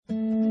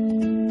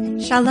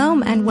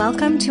Shalom and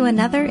welcome to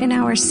another in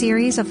our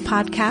series of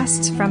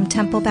podcasts from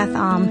Temple Beth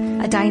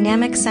a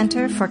dynamic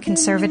center for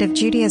conservative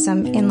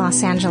Judaism in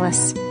Los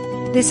Angeles.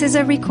 This is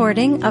a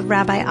recording of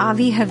Rabbi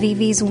Avi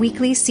Havivi's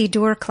weekly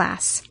Siddur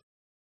class.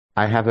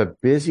 I have a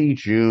busy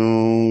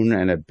June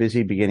and a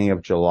busy beginning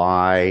of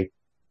July.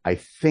 I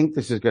think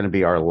this is going to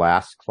be our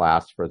last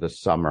class for the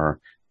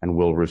summer, and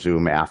we'll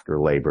resume after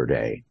Labor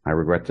Day. I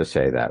regret to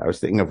say that. I was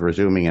thinking of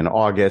resuming in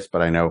August,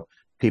 but I know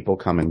people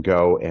come and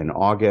go in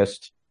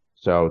August.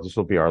 So this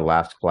will be our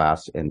last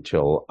class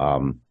until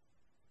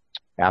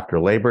after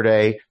Labor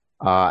Day.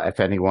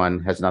 If anyone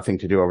has nothing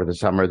to do over the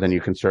summer, then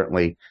you can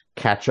certainly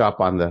catch up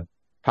on the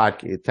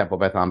Temple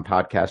Beth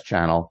podcast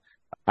channel.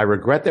 I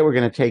regret that we're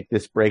going to take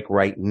this break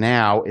right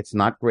now. It's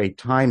not great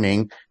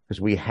timing because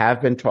we have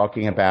been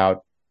talking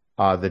about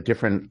the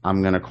different,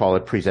 I'm going to call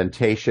it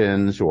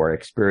presentations or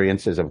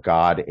experiences of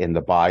God in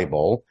the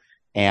Bible.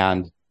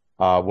 And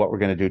what we're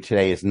going to do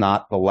today is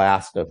not the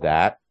last of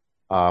that.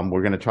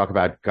 We're going to talk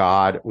about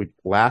God.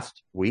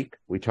 Last week,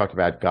 we talked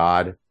about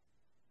God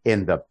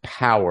in the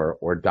power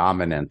or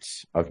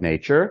dominance of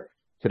nature.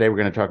 Today, we're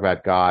going to talk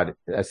about God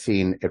as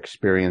seen,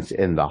 experienced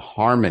in the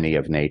harmony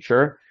of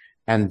nature.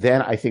 And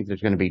then I think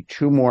there's going to be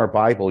two more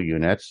Bible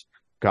units,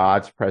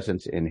 God's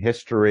presence in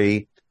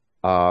history,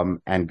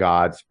 and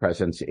God's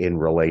presence in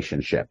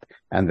relationship.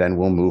 And then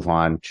we'll move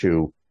on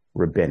to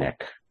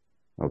rabbinic.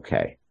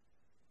 Okay.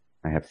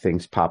 I have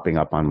things popping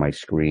up on my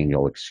screen.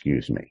 You'll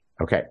excuse me.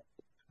 Okay.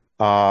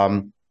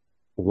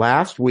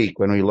 Last week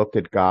when we looked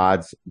at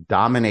God's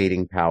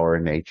dominating power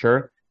in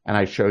nature, and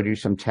I showed you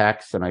some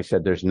texts and I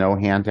said there's no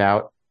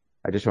handout.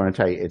 I just want to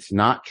tell you it's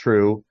not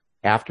true.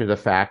 After the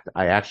fact,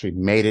 I actually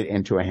made it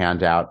into a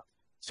handout.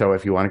 So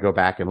if you want to go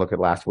back and look at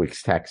last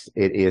week's text,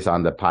 it is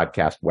on the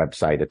podcast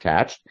website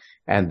attached.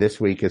 And this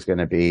week is going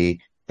to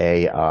be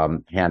a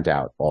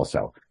handout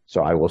also.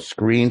 So I will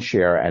screen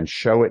share and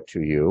show it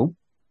to you.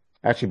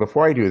 Actually,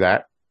 before I do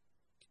that,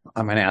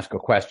 I'm going to ask a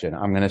question.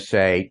 I'm going to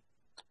say,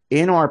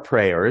 in our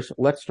prayers,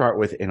 let's start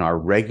with in our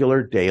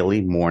regular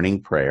daily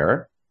morning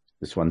prayer.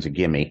 This one's a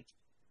gimme.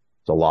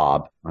 It's a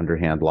lob,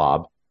 underhand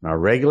lob. In our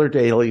regular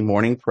daily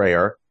morning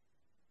prayer,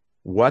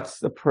 what's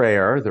the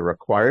prayer, the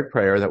required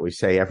prayer that we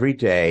say every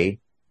day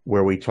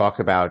where we talk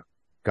about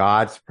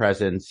God's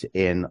presence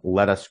in,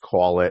 let us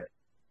call it,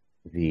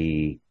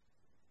 the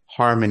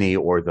harmony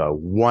or the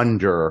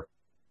wonder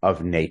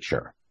of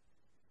nature?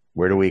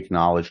 Where do we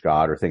acknowledge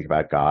God or think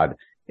about God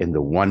in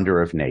the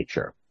wonder of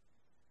nature?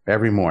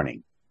 Every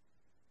morning.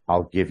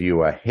 I'll give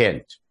you a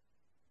hint.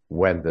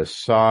 When the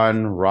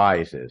sun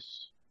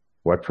rises,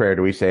 what prayer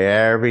do we say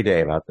every day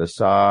about the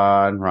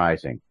sun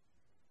rising?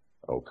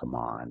 Oh, come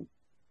on.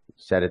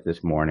 Said it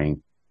this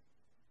morning.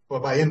 Well,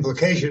 by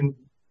implication,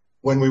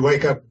 when we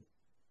wake up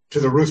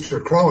to the rooster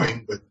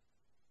crowing, but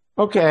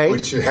okay,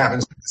 which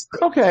happens.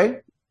 Okay,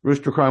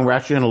 rooster crowing. We're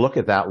actually going to look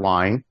at that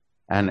line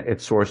and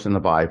its source in the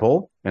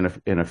Bible in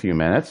a few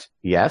minutes.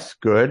 Yes,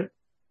 good.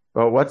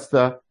 But what's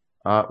the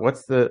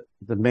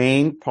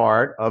main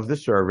part of the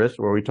service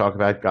where we talk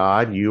about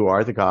God? You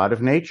are the God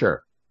of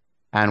nature.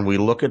 And we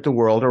look at the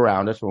world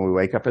around us when we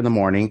wake up in the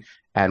morning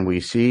and we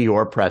see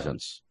your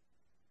presence.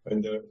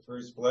 And the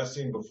first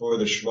blessing before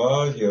the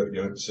Shema,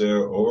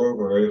 Yotzer Or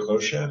V'rei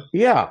Choshech.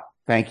 Yeah.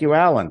 Thank you,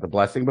 Alan. The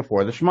blessing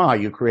before the Shema.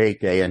 You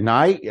create day and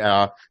night.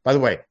 By the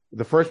way,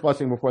 the first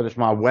blessing before the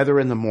Shema, whether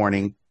in the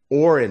morning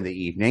or in the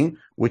evening,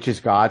 which is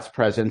God's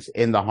presence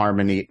in the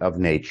harmony of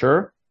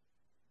nature.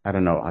 I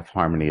don't know if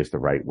harmony is the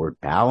right word,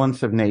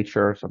 balance of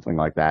nature, something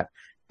like that,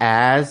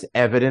 as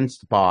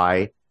evidenced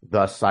by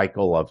the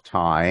cycle of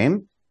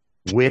time,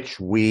 which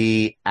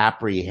we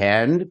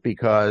apprehend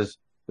because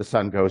the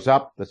sun goes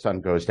up, the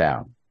sun goes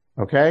down.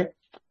 Okay?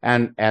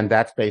 And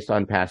that's based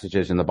on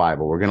passages in the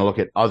Bible. We're going to look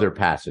at other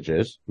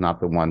passages,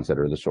 not the ones that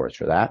are the source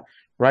for that,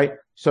 right?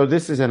 So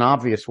this is an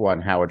obvious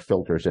one, how it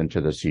filters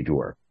into the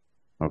Siddur.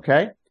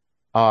 Okay?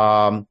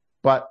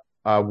 But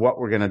what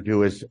we're going to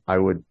do is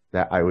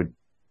that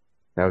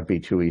would be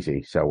too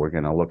easy. So we're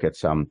going to look at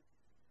some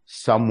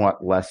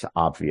somewhat less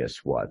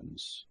obvious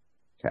ones.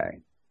 Okay.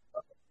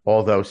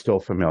 Although still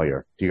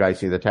familiar. Do you guys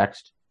see the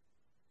text?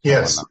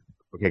 Yes.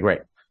 Okay,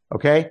 great.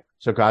 Okay.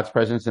 So God's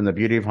presence in the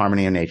beauty of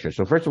harmony in nature.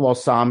 So first of all,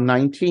 Psalm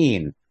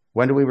 19.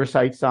 When do we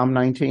recite Psalm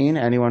 19?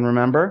 Anyone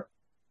remember?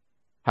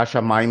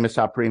 Hashamayim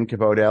misaprim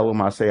kivod el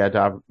u'maseh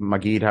yadav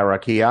magid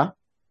harakia.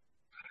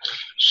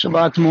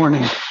 Shabbat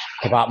morning.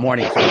 About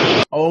morning.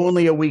 So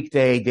only a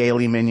weekday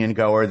daily minyan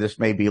goer. This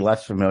may be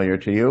less familiar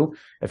to you.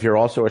 If you're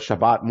also a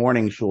Shabbat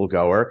morning shul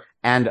goer,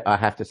 and I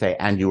have to say,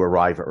 and you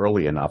arrive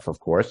early enough, of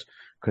course,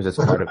 because it's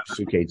part of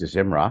Sukkei de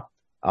Zimra,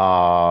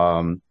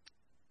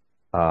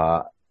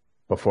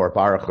 before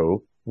Baruch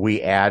Hu,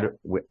 we add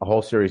a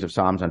whole series of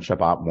Psalms on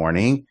Shabbat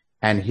morning.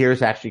 And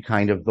here's actually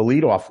kind of the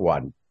leadoff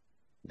one.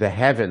 The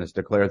heavens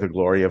declare the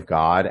glory of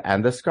God,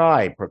 and the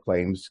sky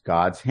proclaims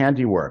God's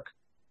handiwork.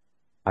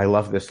 I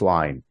love this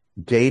line.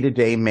 Day to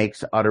day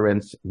makes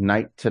utterance,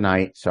 night to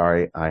night.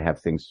 Sorry, I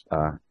have things,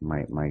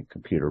 my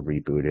computer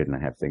rebooted and I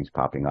have things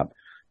popping up.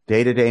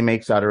 Day to day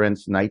makes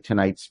utterance, night to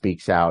night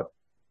speaks out.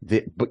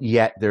 But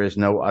yet there is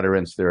no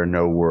utterance, there are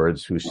no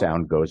words whose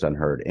sound goes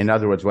unheard. In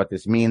other words, what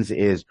this means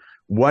is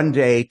one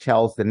day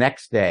tells the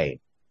next day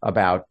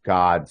about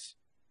God's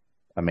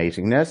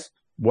amazingness.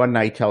 One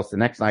night tells the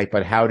next night,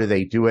 but how do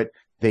they do it?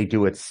 They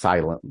do it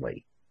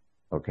silently.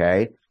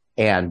 Okay?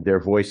 And their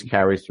voice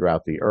carries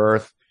throughout the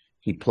earth.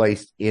 He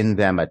placed in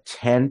them a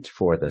tent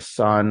for the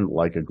sun,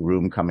 like a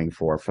groom coming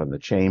forth from the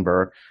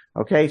chamber.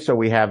 Okay, so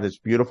we have this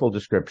beautiful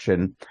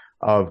description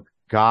of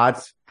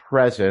God's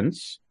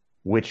presence,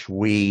 which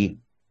we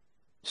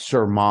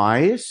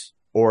surmise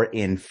or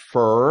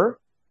infer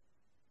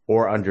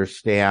or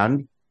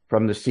understand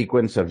from the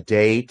sequence of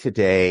day to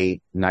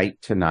day,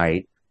 night to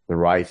night, the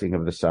rising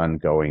of the sun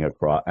going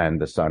across and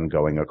the sun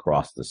going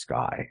across the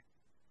sky.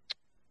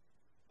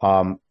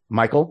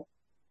 Michael,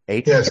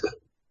 8? Yes.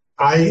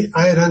 I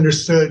had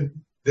understood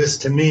this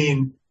to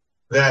mean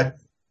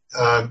that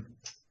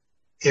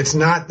it's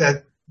not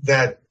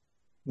that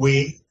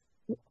we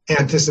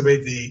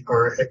anticipate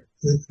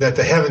that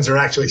the heavens are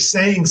actually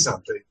saying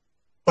something,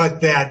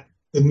 but that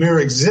the mere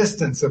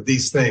existence of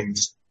these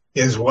things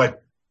is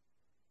what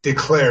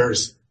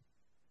declares.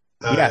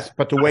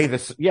 But the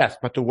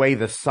way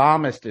the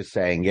psalmist is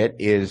saying it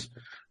is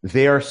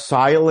their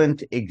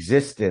silent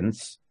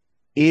existence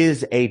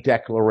is a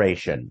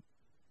declaration.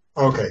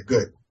 Okay,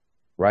 good.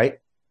 Right?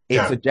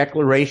 It's a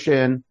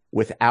declaration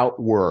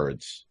without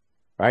words,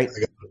 right?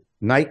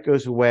 Night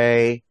goes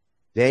away,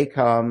 day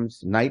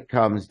comes, night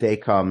comes, day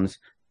comes.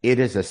 It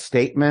is a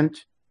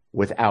statement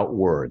without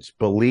words.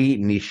 Bali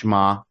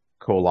nishma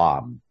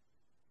kolam.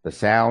 The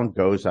sound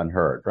goes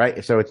unheard,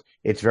 right? So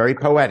it's very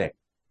poetic,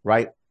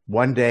 right?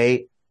 One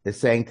day is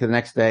saying to the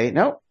next day,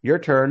 no, your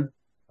turn.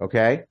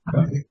 Okay.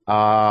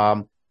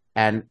 And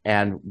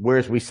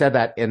whereas we said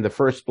that in the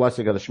first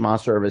blessing of the Shema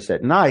service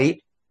at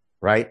night,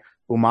 right?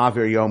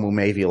 Umavir yom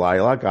umevi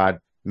laila. God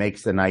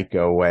makes the night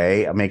go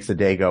away, makes the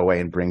day go away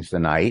and brings the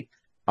night.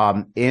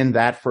 In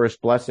that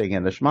first blessing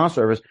in the Shema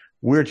service,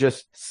 we're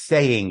just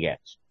saying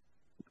it.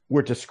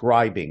 We're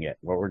describing it.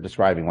 We're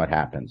describing what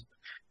happens.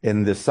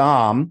 In the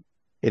Psalm,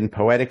 in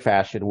poetic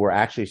fashion, we're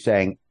actually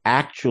saying,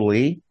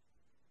 actually,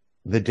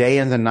 the day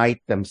and the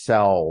night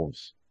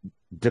themselves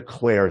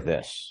declare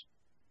this.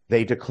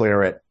 They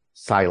declare it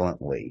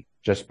silently,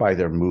 just by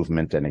their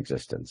movement and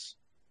existence.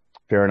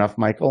 Fair enough,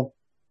 Michael?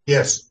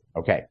 Yes.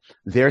 Okay.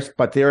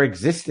 But their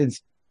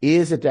existence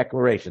is a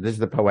declaration. This is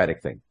the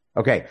poetic thing.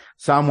 Okay.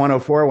 Psalm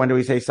 104. When do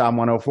we say Psalm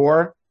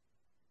 104?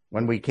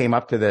 When we came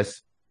up to this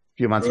a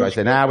few months ago, I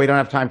said, we don't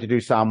have time to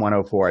do Psalm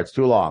 104. It's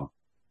too long.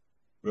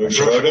 Rosh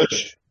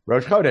Chodesh.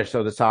 Rosh Chodesh.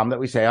 So the Psalm that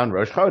we say on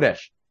Rosh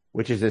Chodesh,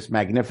 which is this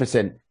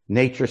magnificent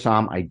nature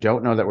Psalm. I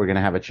don't know that we're going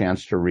to have a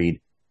chance to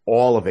read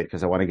all of it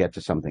because I want to get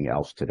to something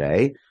else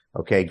today.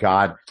 Okay.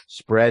 God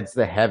spreads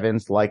the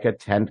heavens like a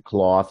tent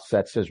cloth,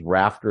 sets his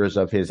rafters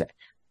of his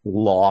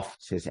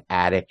lofts, his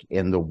attic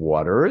in the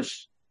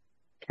waters.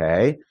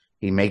 Okay.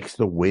 He makes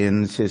the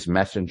winds his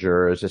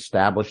messengers,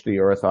 establish the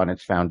earth on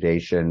its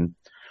foundation.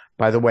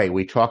 By the way,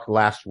 we talked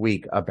last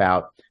week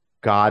about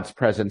God's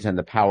presence and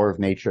the power of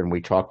nature, and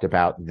we talked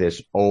about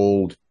this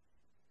old,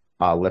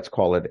 let's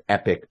call it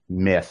epic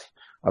myth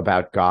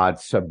about God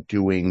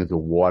subduing the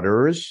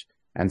waters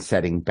and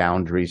setting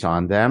boundaries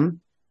on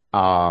them,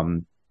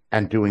 and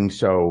doing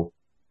so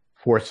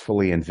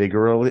forcefully and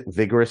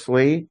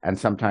vigorously, and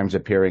sometimes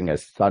appearing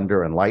as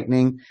thunder and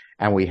lightning.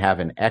 And we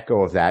have an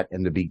echo of that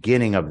in the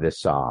beginning of this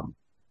psalm,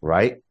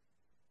 right?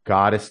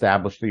 God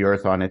established the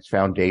earth on its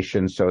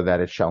foundation so that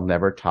it shall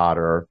never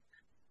totter.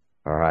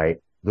 All right.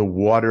 The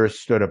waters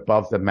stood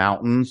above the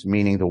mountains,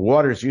 meaning the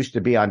waters used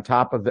to be on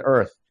top of the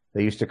earth.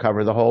 They used to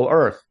cover the whole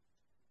earth.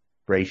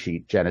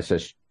 Bereshit,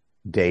 Genesis,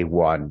 day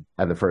 1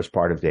 and the first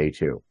part of day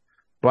 2.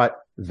 But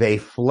they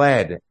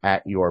fled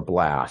at your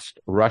blast,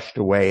 rushed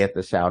away at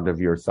the sound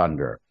of your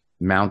thunder,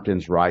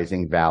 mountains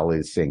rising,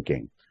 valleys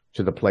sinking,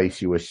 to the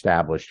place you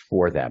established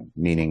for them,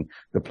 meaning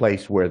the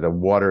place where the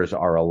waters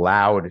are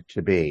allowed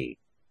to be,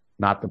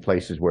 not the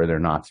places where they're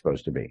not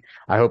supposed to be.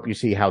 I hope you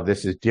see how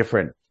this is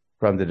different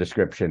from the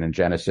description in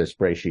Genesis,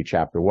 Bereshit,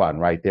 chapter 1,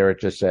 right? There it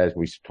just says,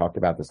 we talked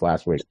about this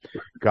last week,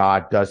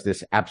 God does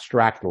this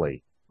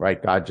abstractly,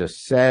 right? God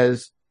just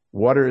says,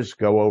 waters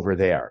go over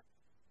there,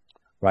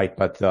 right?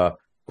 But the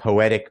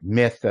poetic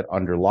myth that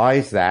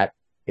underlies that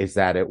is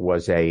that it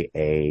was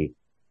a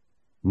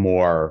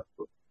more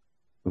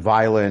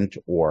violent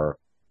or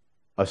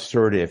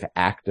assertive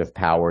act of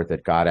power,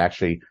 that God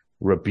actually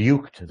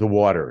rebuked the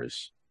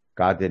waters.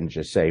 God didn't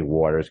just say,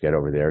 waters, get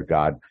over there.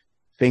 God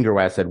finger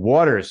wagged, said,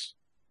 waters,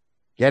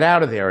 get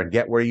out of there and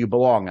get where you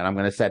belong, and I'm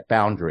going to set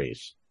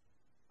boundaries.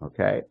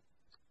 Okay?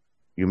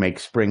 You make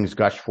springs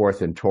gush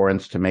forth in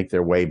torrents to make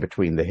their way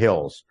between the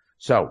hills.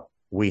 So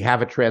we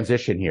have a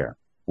transition here.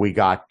 We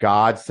got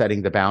God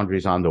setting the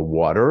boundaries on the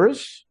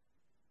waters.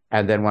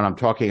 And then when I'm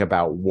talking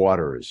about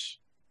waters,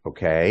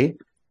 okay,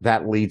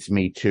 that leads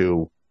me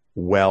to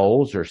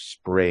wells or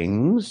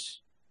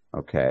springs.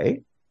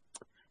 Okay.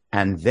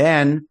 And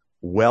then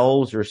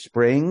wells or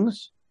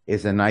springs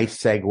is a nice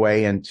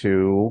segue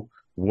into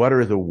what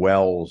are the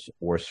wells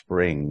or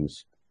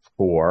springs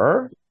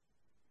for?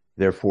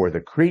 therefore the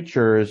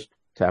creatures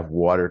to have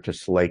water to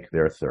slake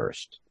their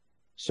thirst.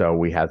 So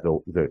we have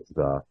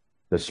the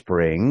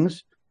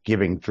springs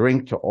giving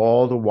drink to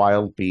all the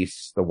wild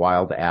beasts, the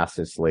wild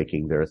asses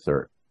slaking their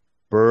thirst.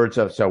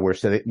 So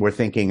we're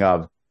thinking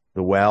of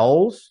the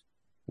wells.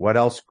 What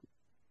else?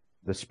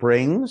 The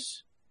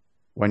springs.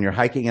 When you're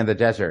hiking in the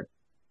desert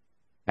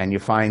and you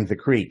find the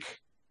creek,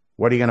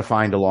 what are you going to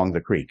find along the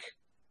creek?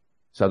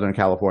 Southern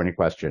California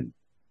question.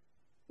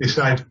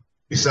 Besides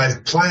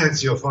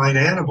plants, you'll find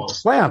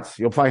animals. Plants.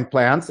 You'll find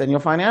plants and you'll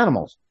find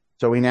animals.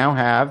 So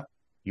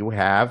you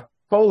have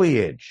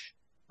foliage,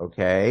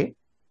 okay?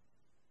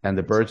 And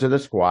the birds of the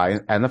sky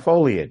and the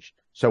foliage.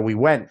 So we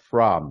went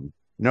from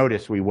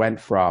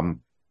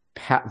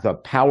the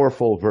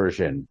powerful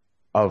version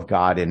of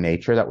God in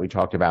nature that we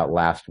talked about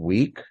last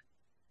week,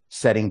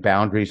 setting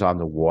boundaries on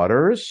the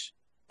waters,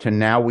 to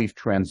now we've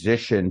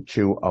transitioned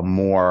to a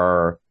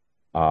more,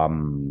 I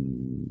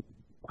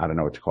don't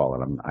know what to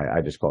call it.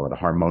 I just call it a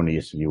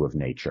harmonious view of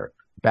nature,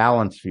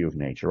 balanced view of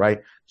nature, right?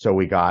 So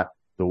we got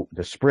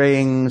the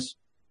springs,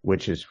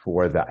 which is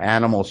for the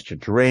animals to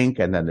drink,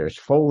 and then there's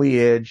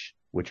foliage,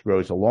 which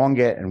grows along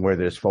it, and where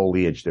there's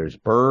foliage, there's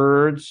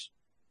birds,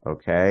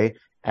 okay?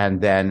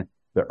 And then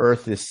the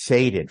earth is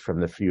sated from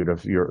the fruit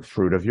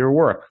of your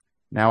work.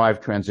 Now I've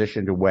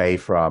transitioned away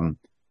from,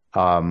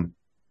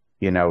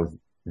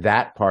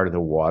 that part of the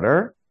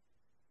water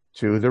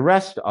to the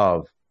rest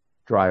of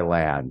dry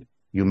land.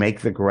 You make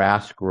the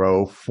grass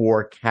grow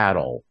for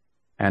cattle,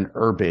 and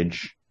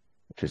herbage,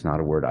 which is not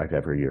a word I've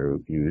ever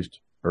used.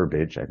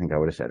 Herbage. I think I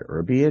would have said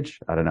herbiage.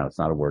 I don't know. It's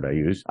not a word I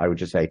use. I would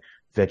just say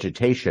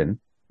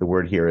vegetation. The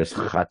word here is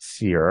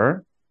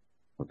chatzir.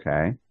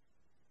 Okay.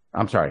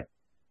 I'm sorry.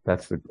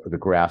 That's the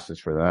grasses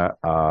for that.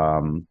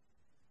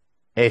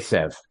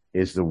 Esev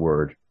is the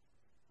word,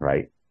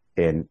 right,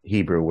 in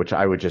Hebrew, which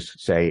I would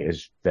just say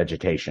is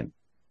vegetation.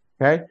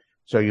 Okay.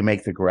 So you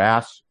make the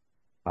grass,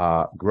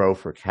 grow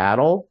for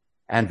cattle,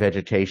 and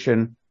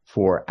vegetation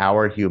for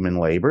our human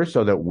labor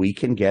so that we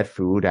can get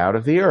food out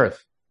of the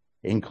earth,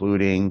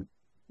 including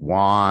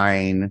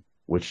wine,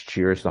 which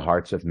cheers the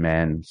hearts of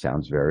men.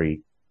 Sounds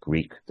very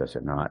Greek, does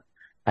it not?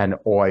 And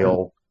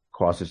oil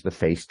causes the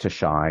face to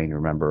shine.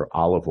 Remember,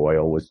 olive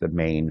oil was the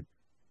main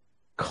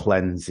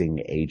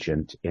cleansing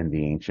agent in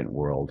the ancient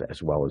world,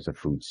 as well as the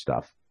food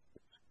stuff.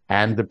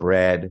 And the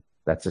bread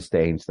that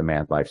sustains the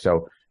man's life.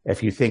 So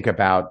if you think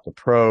about the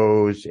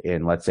prose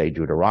in, let's say,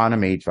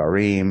 Deuteronomy,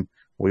 Dvarim,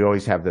 we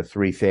always have the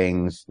three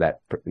things that,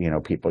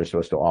 people are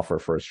supposed to offer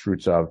first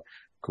fruits of: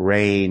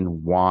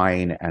 grain,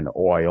 wine, and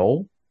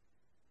oil.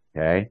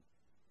 Okay.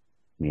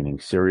 Meaning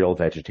cereal,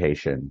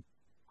 vegetation,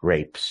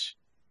 grapes,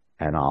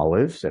 and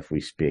olives, if we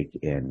speak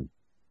in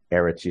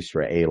Eretz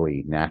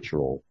Yisraeli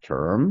natural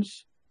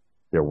terms.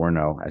 There were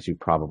no, as you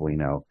probably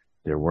know,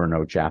 there were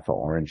no Jaffa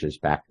oranges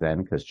back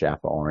then, because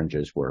Jaffa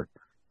oranges were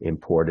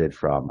imported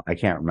from, I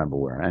can't remember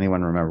where.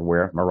 Anyone remember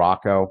where?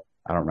 Morocco?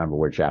 I don't remember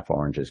where Jaffa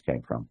oranges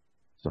came from.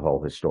 It's a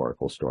whole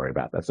historical story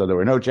about that. So there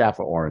were no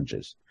Jaffa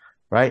oranges,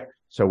 right?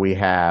 So we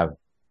have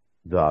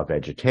the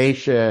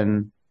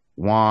vegetation,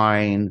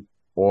 wine,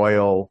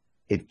 oil.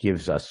 It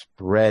gives us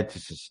bread to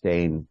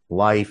sustain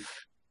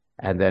life.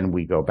 And then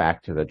we go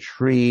back to the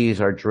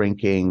trees are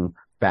drinking,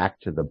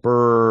 back to the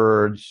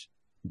birds,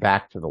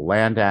 back to the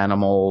land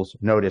animals.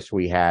 Notice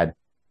we had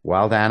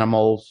wild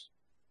animals,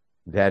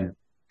 then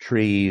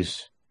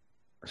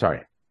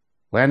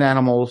land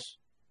animals,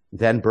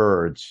 then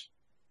birds,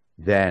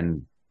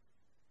 then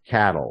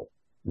cattle,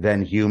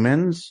 then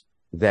humans,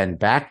 then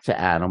back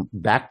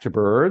to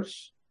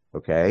birds,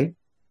 okay,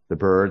 the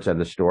birds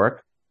and the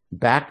stork,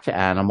 back to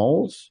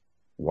animals,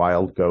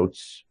 wild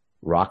goats,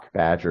 rock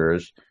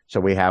badgers.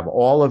 So we have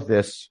all of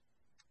this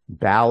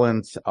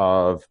balance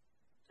of,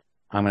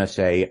 I'm going to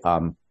say,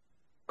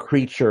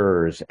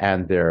 creatures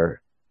and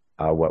their,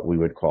 what we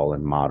would call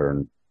in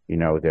modern,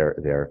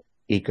 their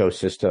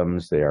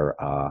ecosystems,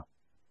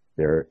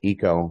 their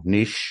eco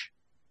niche.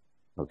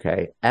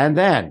 Okay. And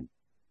then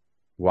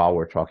while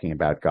we're talking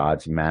about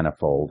God's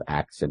manifold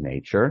acts in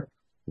nature,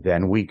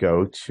 then we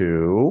go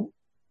to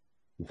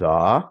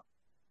the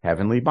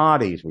heavenly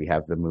bodies. We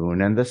have the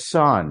moon and the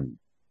sun,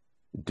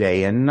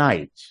 day and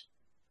night.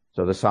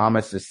 So the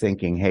psalmist is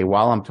thinking, hey,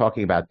 while I'm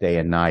talking about day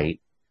and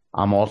night,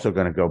 I'm also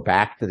going to go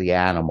back to the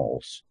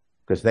animals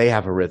because they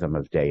have a rhythm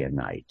of day and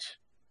night.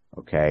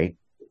 Okay.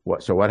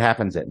 So what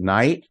happens at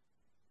night?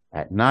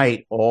 At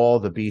night, all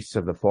the beasts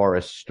of the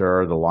forest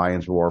stir, the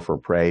lions roar for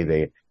prey,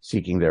 they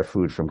seeking their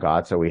food from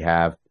God. So we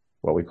have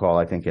what we call,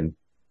 I think in,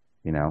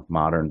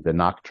 modern, the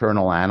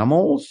nocturnal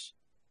animals.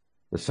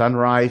 The sun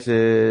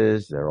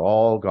rises, they're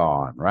all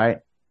gone, right?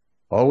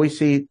 Always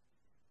see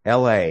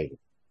LA,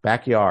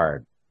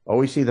 backyard.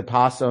 Always see the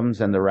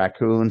possums and the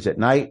raccoons at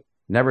night.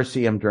 Never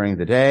see them during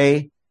the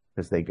day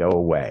because they go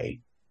away.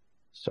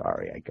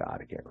 Sorry, I got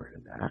to get rid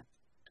of that.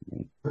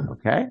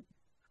 Okay.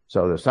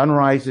 So the sun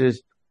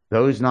rises,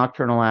 those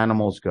nocturnal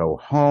animals go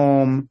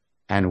home,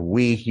 and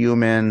we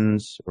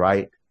humans,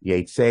 right?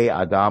 Yetzei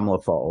Adam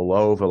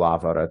lefa'olo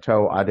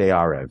v'lavarato adei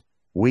arev.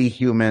 We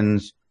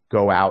humans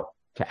go out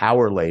to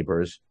our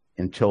labors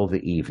until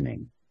the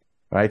evening,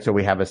 right? So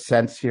we have a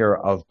sense here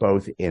of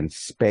both in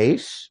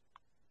space,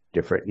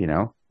 different,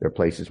 there are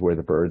places where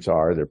the birds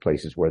are, there are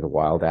places where the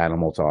wild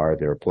animals are,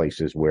 there are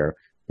places where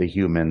the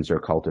humans are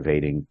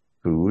cultivating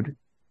food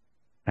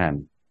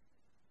and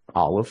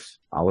olive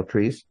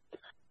trees.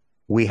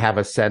 We have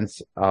a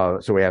sense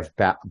of, so we have,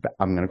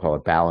 I'm going to call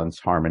it balance,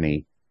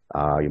 harmony.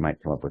 You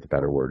might come up with a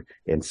better word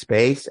in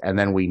space. And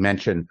then we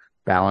mention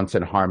balance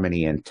and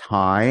harmony in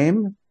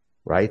time,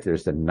 right?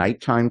 There's the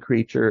nighttime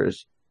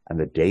creatures and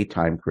the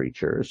daytime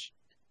creatures.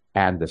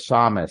 And the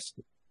psalmist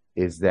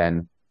is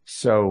then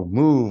so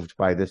moved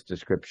by this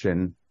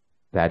description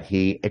that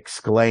he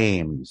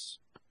exclaims,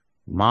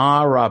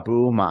 Ma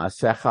rabu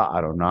ma'asecha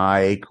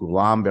Adonai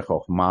kulam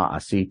bechokma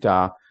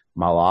asita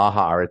malaha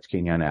haaretz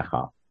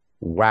kinyanecha.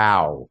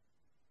 Wow.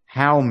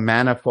 How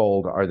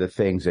manifold are the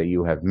things that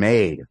you have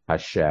made,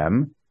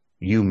 Hashem.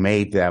 You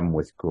made them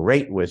with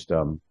great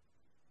wisdom,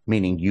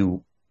 meaning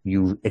you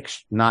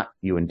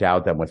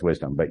endowed them with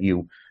wisdom, but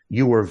you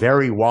were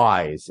very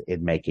wise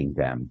in making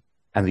them.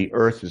 And the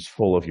earth is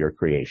full of your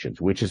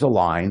creations, which is a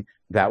line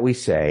that we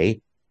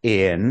say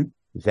in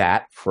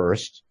that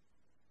first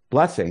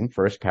blessing,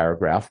 first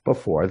paragraph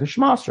before the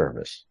Shema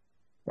service,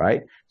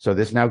 right? So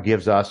this now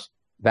gives us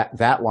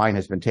that line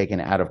has been taken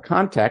out of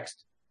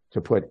context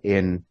to put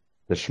in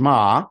the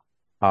Shema.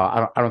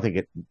 I don't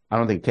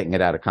think taking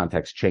it out of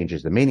context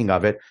changes the meaning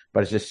of it,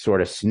 but it's just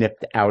sort of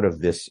snipped out of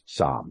this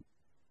psalm.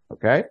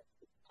 Okay.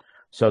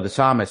 So the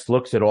psalmist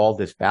looks at all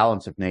this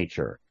balance of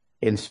nature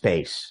in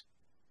space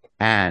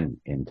and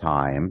in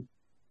time,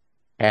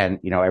 and,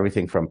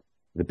 everything from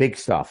the big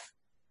stuff,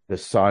 the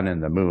sun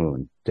and the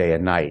moon, day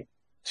and night,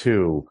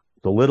 to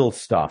the little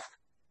stuff,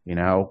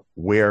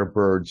 where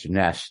birds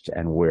nest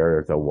and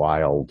where the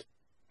wild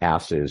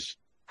asses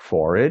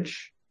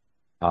forage.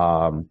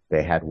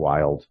 They had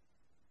wild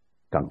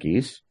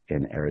donkeys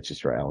in Eretz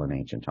Israel in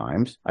ancient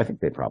times. I think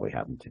they probably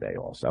have them today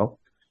also.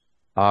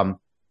 And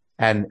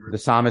the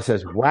psalmist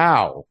says,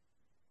 wow,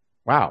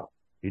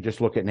 you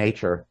just look at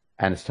nature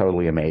and it's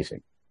totally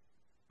amazing.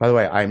 By the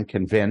way, I'm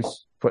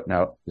convinced,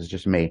 footnote, this is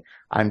just me,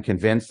 I'm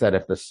convinced that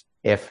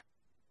if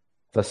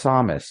the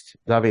psalmist,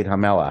 David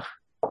HaMelech,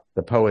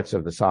 the poets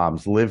of the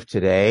Psalms, lived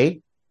today,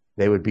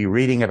 they would be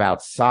reading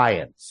about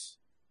science,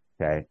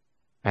 okay?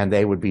 And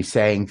they would be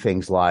saying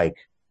things like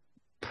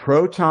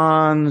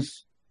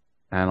protons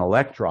and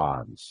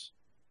electrons.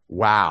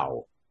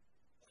 Wow.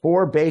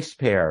 4 base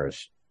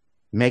pairs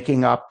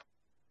making up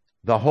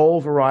the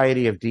whole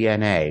variety of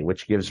DNA,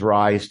 which gives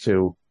rise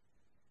to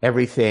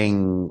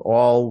everything,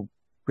 all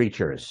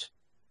creatures,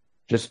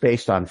 just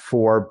based on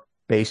 4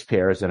 base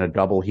pairs and a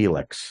double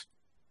helix.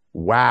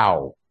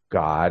 Wow,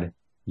 God,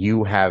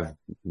 you have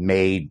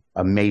made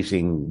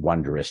amazing,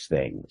 wondrous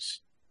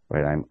things,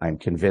 right? I'm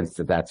convinced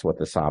that that's what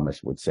the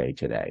psalmist would say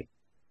today.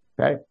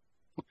 Okay.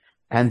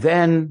 And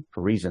then,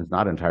 for reasons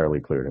not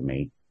entirely clear to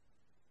me,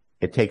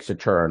 it takes a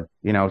turn,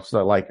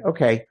 so like,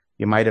 okay,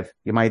 you might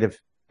have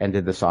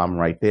ended the psalm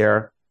right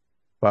there,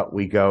 but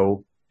we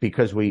go,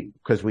 because we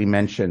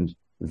mentioned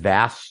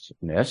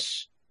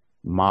vastness,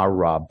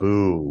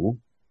 marabu,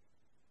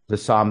 the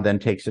psalm then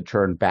takes a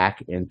turn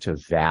back into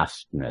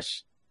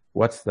vastness.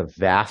 What's the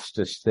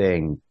vastest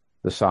thing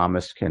the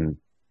psalmist can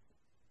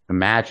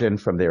imagine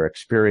from their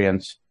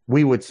experience?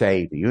 We would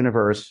say the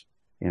universe,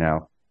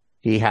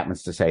 he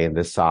happens to say in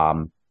this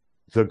psalm,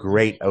 the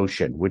great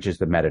ocean, which is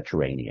the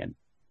Mediterranean,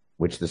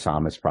 which the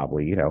psalmist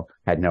probably,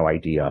 had no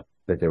idea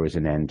that there was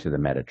an end to the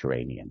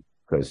Mediterranean,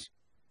 because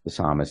the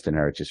psalmist in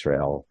Eretz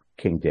Israel,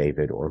 King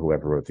David, or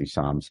whoever wrote these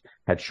psalms,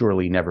 had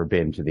surely never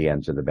been to the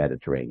ends of the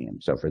Mediterranean.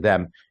 So for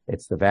them,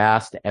 it's the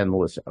vast,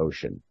 endless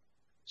ocean.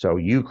 So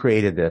you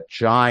created that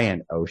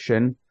giant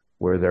ocean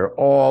where there are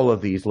all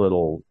of these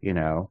little,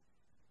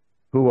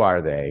 who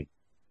are they?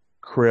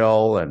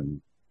 Krill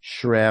and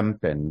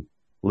shrimp and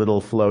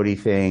little floaty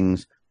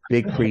things,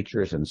 big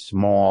creatures and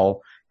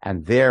small.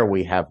 And there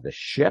we have the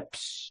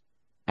ships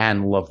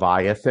and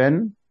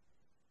Leviathan,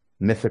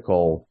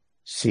 mythical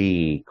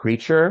sea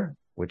creature,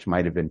 which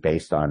might have been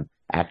based on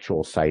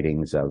actual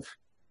sightings of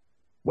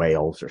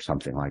whales or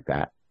something like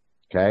that.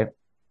 Okay.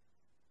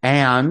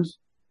 And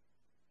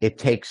it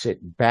takes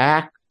it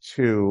back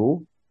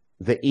to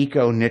the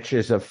eco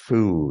niches of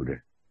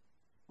food.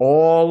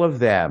 All of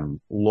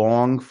them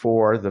long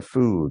for the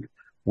food,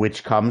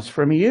 which comes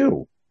from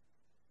you.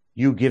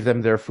 You give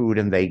them their food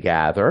and they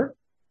gather,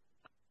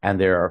 and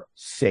they're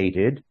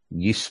sated,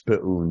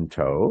 yispe'un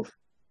tov.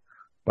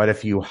 But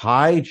if you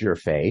hide your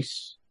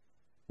face,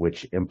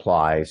 which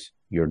implies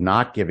you're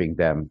not giving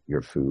them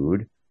your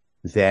food,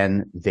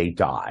 then they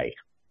die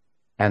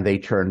and they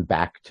turn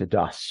back to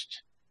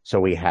dust. So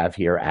we have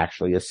here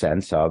actually a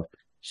sense of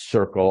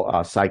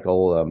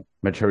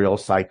material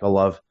cycle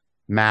of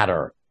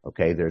matter.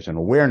 Okay. There's an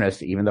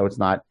awareness, even though it's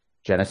not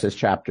Genesis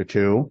chapter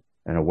 2,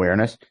 an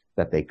awareness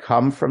that they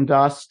come from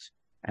dust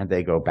and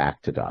they go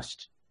back to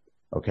dust.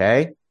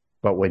 Okay.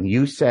 But when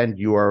you send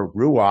your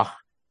ruach,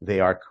 they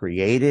are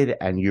created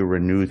and you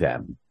renew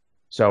them.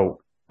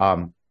 So,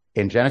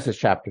 in Genesis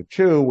chapter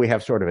 2, we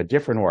have sort of a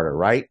different order,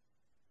 right?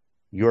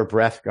 Your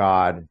breath,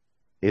 God,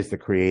 is the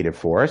creative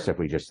force, if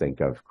we just think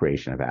of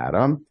creation of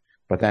Adam.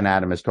 But then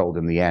Adam is told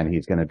in the end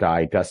he's going to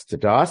die dust to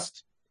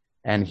dust.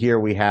 And here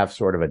we have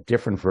sort of a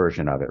different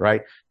version of it,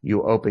 right?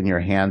 You open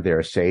your hand,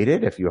 they're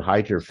sated. If you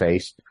hide your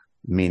face,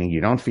 meaning you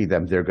don't feed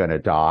them, they're going to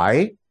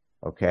die.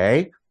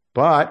 Okay.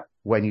 But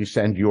when you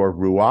send your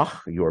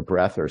ruach, your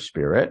breath or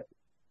spirit,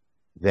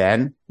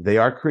 then they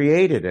are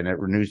created and it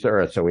renews the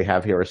earth. So we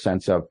have here a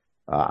sense of,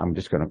 I'm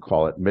just going to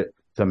call it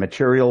the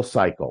material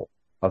cycle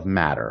of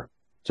matter.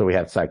 So we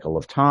have cycle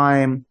of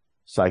time,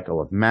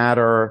 cycle of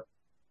matter.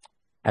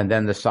 And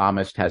then the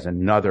psalmist has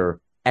another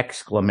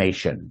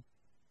exclamation.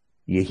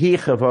 Yehi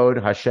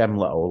chavod Hashem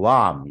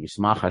la'olam,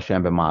 yismach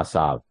Hashem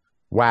b'ma'asav.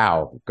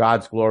 Wow,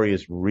 God's glory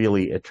is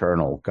really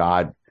eternal.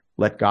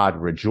 Let God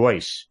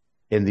rejoice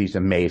in these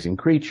amazing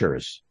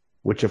creatures,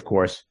 which of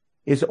course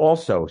is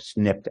also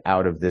snipped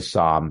out of this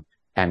psalm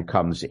and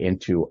comes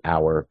into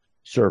our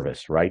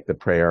service, right? The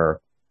prayer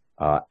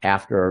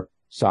after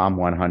Psalm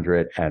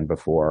 100 and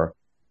before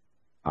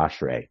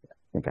Ashrei.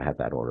 I think I had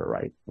that order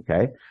right,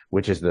 okay?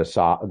 Which is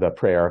the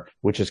prayer,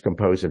 which is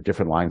composed of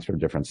different lines from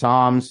different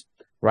psalms,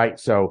 right?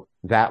 So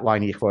that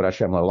line, Yichvod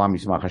Hashem la'olam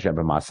yismach Hashem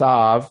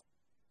b'ma'asav,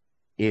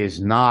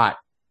 is not,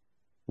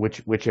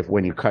 which if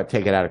when you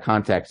take it out of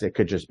context, it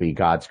could just be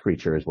God's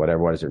creatures,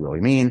 whatever. What does it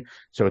really mean?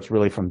 So it's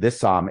really from this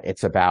psalm,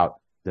 it's about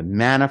the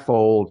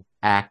manifold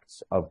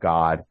acts of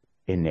God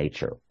in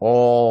nature,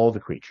 all the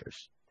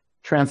creatures.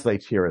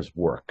 Translates here as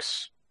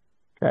works,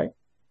 okay?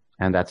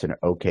 And that's an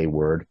okay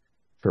word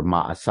for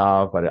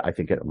ma'asav, but I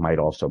think it might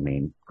also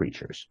mean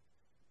creatures.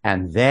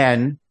 And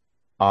then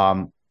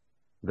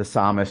the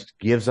psalmist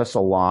gives us a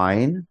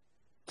line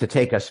to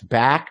take us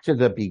back to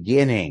the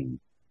beginning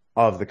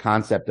of the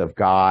concept of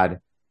God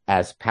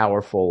as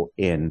powerful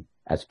in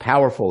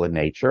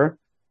nature.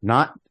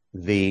 Not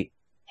the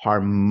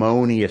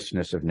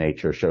harmoniousness of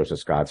nature shows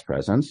us God's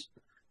presence,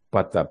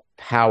 but the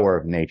power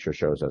of nature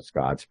shows us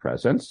God's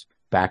presence.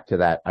 Back to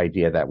that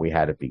idea that we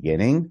had at the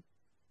beginning.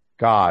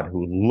 God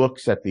who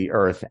looks at the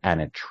earth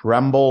and it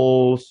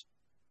trembles.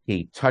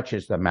 He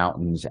touches the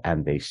mountains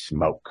and they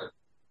smoke.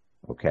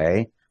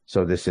 Okay.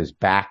 So this is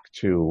back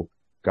to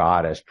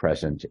God as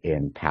present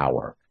in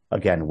power.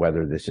 Again,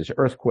 whether this is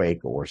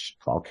earthquake or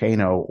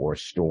volcano or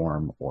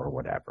storm or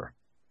whatever.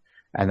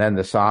 And then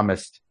the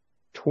psalmist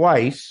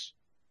twice,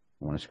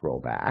 I want to scroll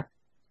back,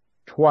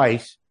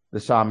 twice the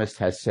psalmist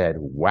has said,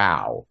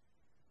 wow.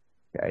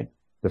 Okay.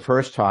 The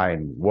first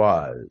time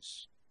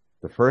was,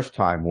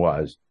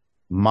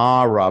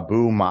 Ma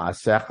rabu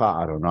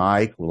ma'asecha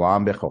Adonai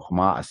kulam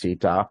b'chokhma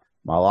asita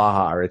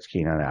malaha haaretz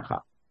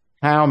kinanecha.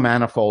 How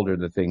manifold are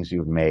the things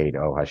you've made,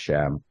 O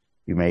Hashem.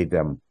 You made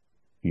them,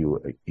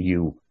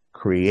 you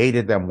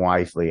created them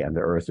wisely, and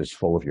the earth is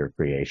full of your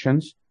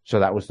creations. So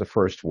that was the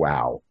first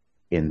wow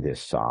in this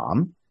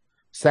psalm.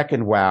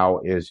 Second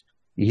wow is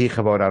Yehi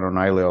chavod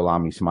Adonai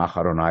le'olam yismach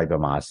Adonai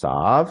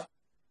b'ma'asav.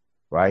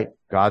 Right?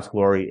 God's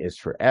glory is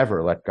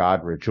forever. Let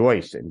God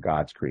rejoice in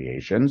God's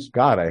creations.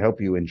 God, I hope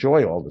you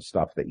enjoy all the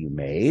stuff that you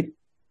made.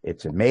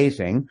 It's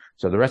amazing.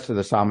 So the rest of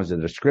the psalm is a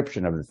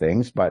description of the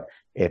things, but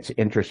it's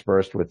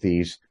interspersed with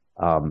these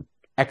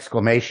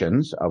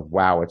exclamations of,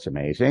 wow, it's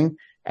amazing.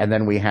 And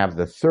then we have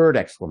the third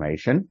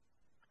exclamation,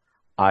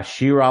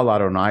 Ashira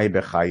l'Adonai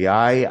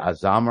b'chayai,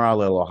 azamra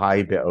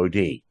l'Elohai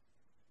be'odi.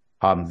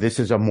 This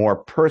is a more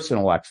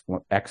personal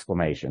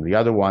exclamation. The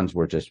other ones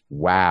were just,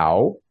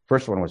 wow.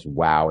 First one was,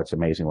 wow, it's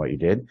amazing what you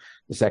did.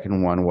 The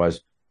second one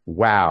was,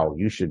 wow,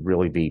 you should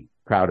really be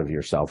proud of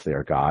yourself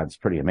there, God. It's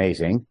pretty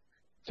amazing.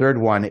 Third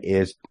one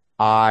is,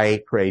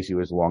 I praise you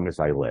as long as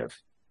I live.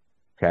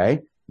 Okay.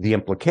 The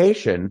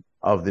implication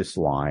of this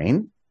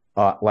line,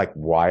 like,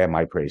 why am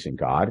I praising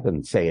God? It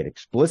doesn't say it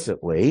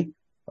explicitly.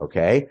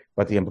 Okay.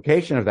 But the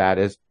implication of that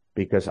is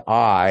because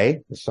I,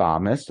 the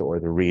psalmist or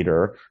the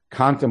reader,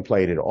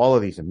 contemplated all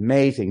of these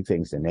amazing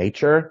things in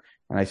nature.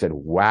 And I said,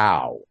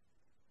 wow,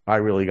 I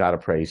really got to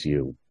praise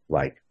you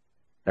like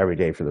every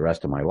day for the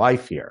rest of my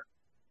life here.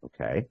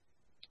 Okay.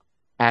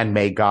 And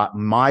may God,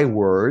 my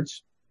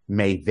words,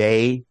 may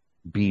they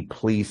be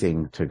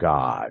pleasing to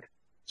God.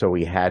 So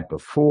we had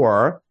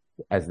before,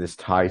 as this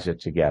ties it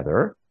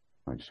together,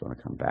 I just want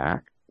to come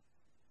back.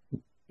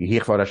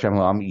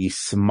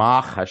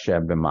 Yismach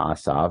Hashem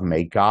b'ma'asav.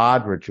 May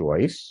God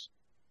rejoice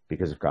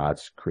because of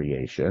God's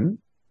creation.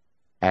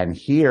 And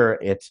here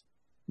it's,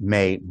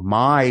 may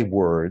my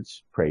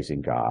words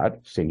praising God,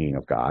 singing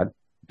of God,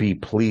 be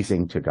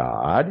pleasing to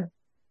God.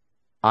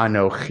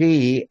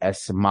 Anochi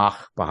esmach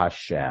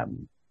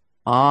b'Hashem.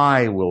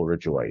 I will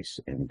rejoice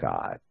in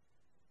God.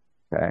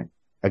 Okay.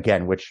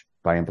 Again, which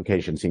by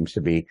implication seems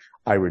to be,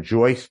 I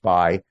rejoice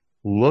by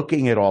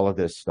looking at all of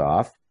this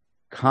stuff,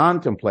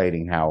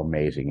 contemplating how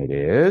amazing it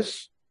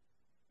is,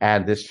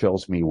 and this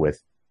fills me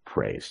with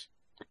praise.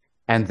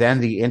 And then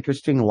the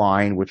interesting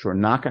line, which we're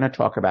not going to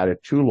talk about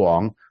it too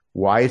long.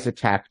 Why is it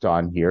tacked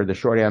on here? The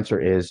short answer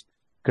is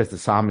because the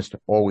psalmist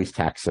always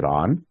tacks it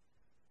on,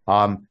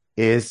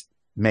 is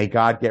may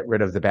God get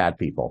rid of the bad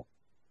people,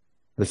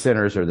 the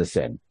sinners or the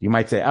sin. You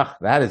might say,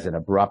 that is an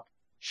abrupt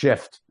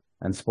shift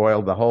and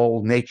spoiled the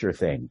whole nature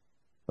thing,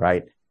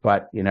 right?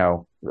 but,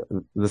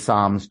 the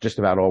Psalms just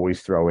about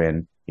always throw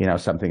in,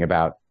 something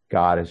about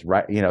God is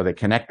right. They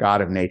connect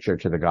God of nature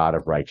to the God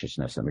of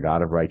righteousness, and the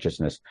God of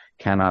righteousness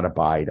cannot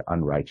abide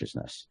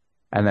unrighteousness.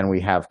 And then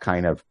we have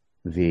kind of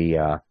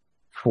the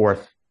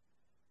fourth,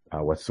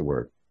 what's the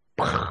word?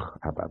 How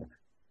about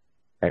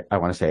it? I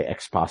want to say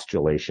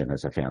expostulation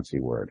is a fancy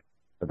word,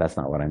 but that's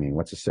not what I mean.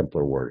 What's a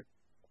simpler word?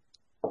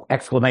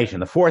 Exclamation.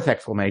 The fourth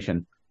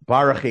exclamation,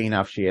 Baruchi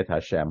nafshi et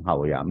Hashem,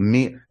 hallelujah.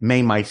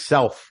 May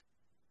myself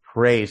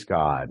praise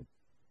God.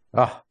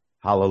 Oh,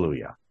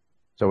 hallelujah.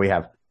 So we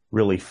have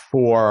really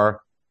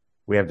four,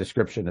 we have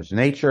description of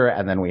nature,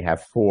 and then we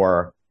have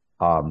four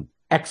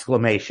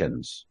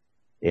exclamations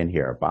in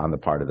here on the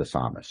part of the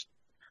psalmist.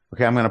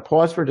 Okay, I'm going to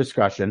pause for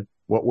discussion.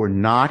 What we're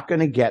not going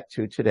to get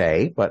to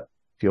today, but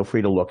feel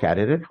free to look at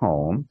it at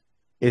home,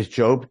 is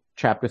Job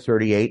chapter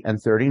 38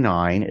 and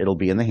 39. It'll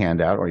be in the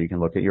handout, or you can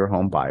look at your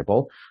home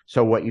Bible.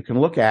 So what you can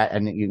look at,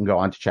 and you can go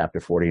on to chapter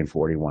 40 and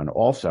 41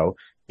 also,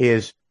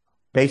 is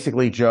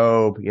basically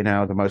Job,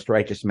 the most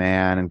righteous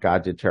man, and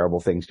God did terrible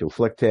things to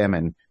afflict him.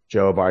 And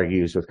Job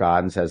argues with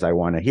God and says, I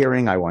want a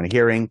hearing.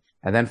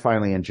 And then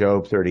finally in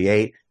Job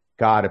 38,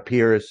 God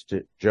appears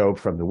to Job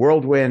from the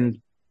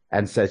whirlwind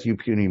and says, you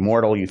puny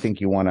mortal, you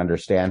think you want to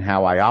understand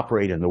how I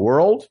operate in the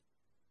world?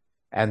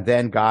 And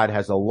then God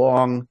has a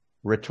long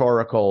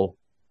rhetorical,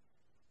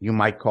 you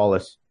might call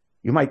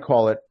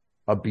it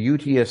a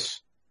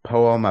beauteous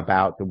poem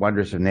about the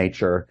wonders of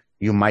nature.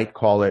 You might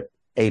call it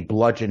a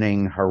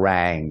bludgeoning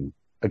harangue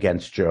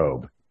against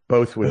Job.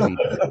 Both would be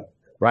true,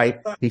 right?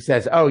 He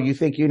says, oh, you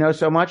think you know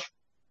so much?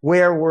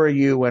 Where were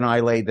you when I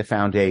laid the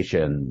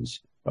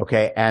foundations?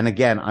 Okay. And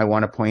again, I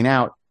want to point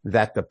out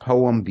that the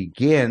poem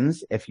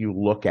begins, if you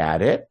look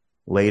at it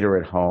later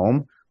at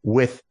home,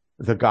 with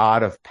the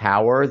God of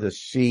power, the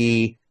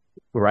sea,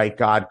 right?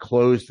 God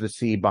closed the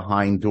sea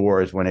behind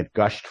doors when it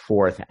gushed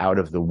forth out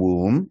of the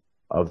womb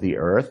of the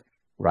earth,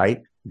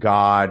 right?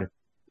 God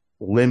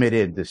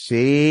limited the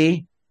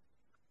sea.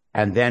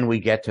 And then we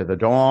get to the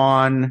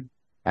dawn,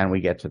 and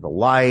we get to the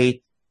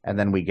light, and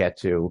then we get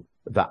to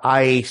the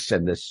ice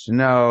and the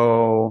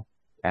snow,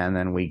 and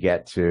then we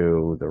get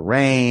to the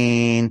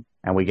rain,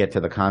 and we get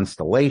to the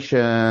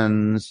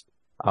constellations,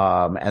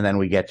 and then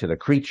we get to the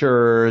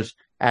creatures,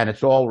 and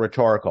it's all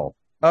rhetorical.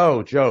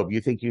 Oh, Job, you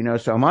think you know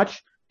so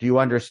much? Do you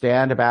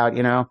understand about,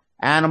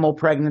 animal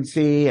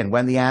pregnancy and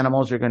when the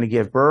animals are going to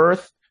give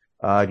birth?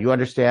 Do you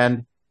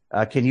understand?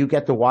 Can you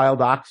get the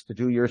wild ox to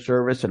do your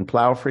service and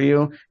plow for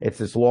you? It's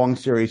this long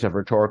series of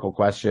rhetorical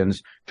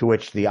questions to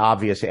which the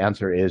obvious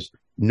answer is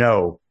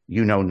no,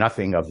 you know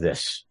nothing of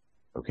this.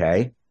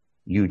 Okay.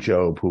 You,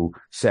 Job, who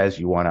says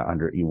you want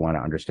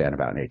to understand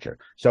about nature.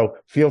 So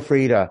feel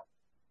free to,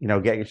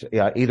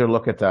 either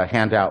look at the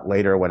handout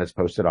later when it's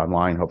posted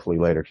online, hopefully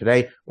later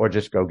today, or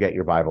just go get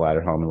your Bible out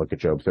at home and look at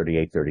Job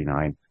 38,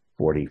 39,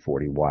 40,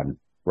 41,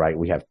 right?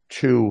 We have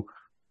two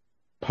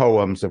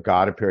poems of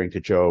God appearing to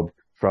Job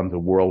from the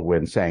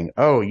whirlwind saying,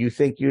 oh, you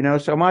think you know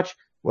so much?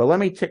 Well, let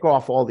me tick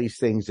off all these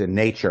things in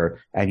nature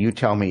and you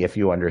tell me if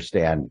you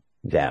understand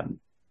them.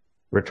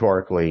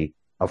 Rhetorically,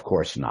 of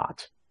course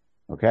not.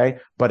 Okay.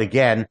 But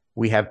again,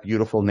 we have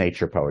beautiful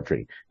nature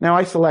poetry. Now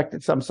I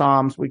selected some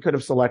Psalms. We could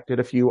have selected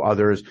a few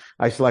others.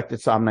 I selected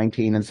Psalm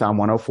 19 and Psalm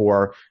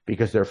 104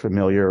 because they're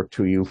familiar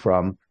to you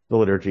from the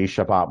liturgy,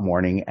 Shabbat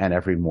morning and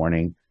every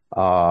morning.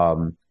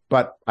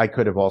 But I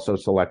could have also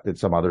selected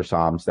some other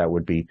Psalms that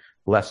would be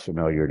less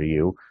familiar to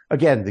you.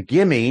 Again, the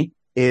gimme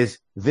is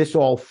this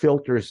all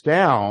filters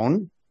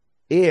down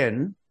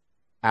in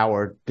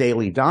our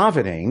daily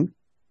davening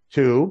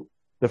to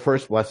the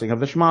first blessing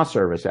of the Shema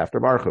service after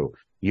Baruch Hu.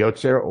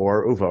 Yotzer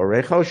or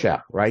Uvore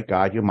Choshech, right?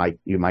 God, you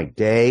might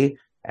day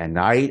and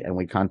night, and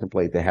we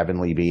contemplate the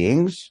heavenly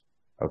beings,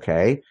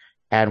 okay?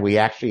 And we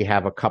actually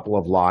have a couple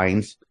of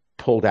lines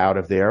pulled out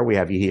of there. We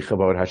have Yehi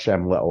Chavod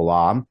Hashem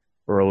Le'olam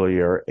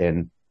earlier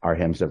in our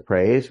hymns of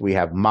praise. We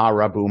have Ma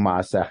Rabu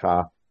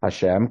Ma'asecha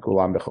Hashem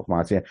Kulam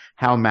B'Chokhmatzia.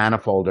 How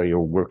manifold are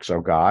your works,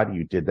 O God?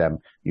 You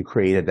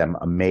created them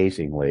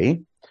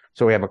amazingly.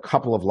 So we have a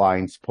couple of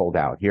lines pulled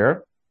out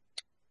here.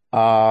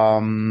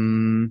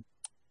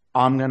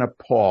 I'm going to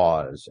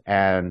pause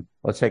and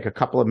let's take a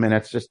couple of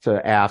minutes just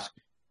to ask,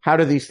 how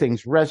do these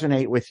things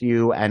resonate with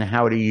you, and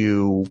how do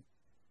you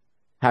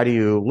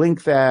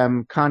link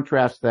them,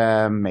 contrast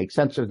them, make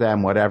sense of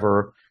them,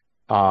 whatever,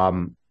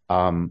 in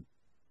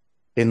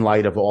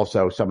light of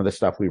also some of the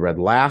stuff we read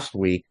last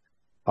week,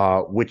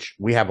 which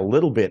we have a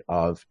little bit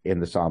of in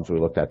the Psalms we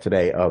looked at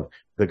today, of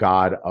the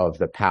God of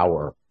the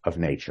power of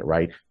nature,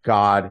 right?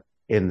 God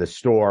in the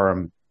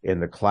storm, in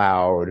the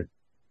cloud,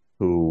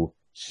 who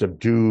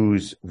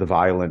subdues the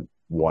violent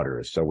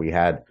waters. So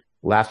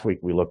last week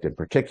we looked in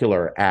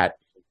particular at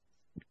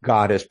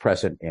God is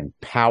present in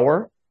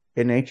power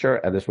in nature,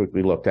 and this week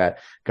we looked at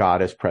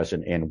God is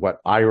present in what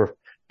I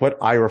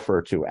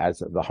refer to as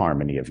the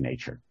harmony of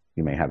nature.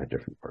 You may have a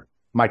different word.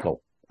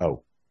 Michael.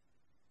 Oh.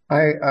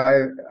 I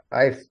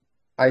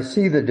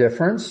see the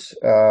difference.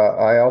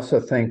 I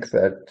also think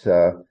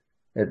that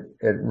it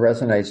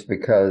resonates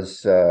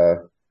because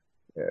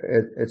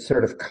it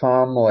sort of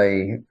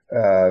calmly,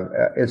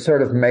 it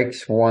sort of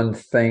makes one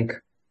think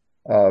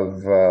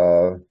of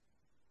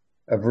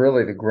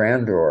really the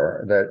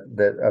grandeur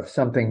that of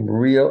something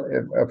real.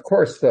 Of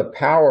course, the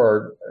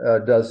power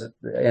does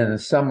in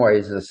some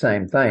ways the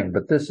same thing,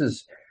 but this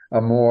is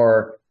a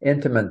more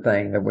intimate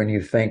thing. That when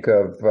you think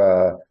of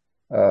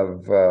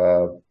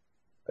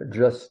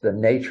just the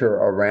nature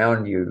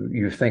around you,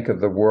 you think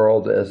of the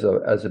world as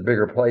a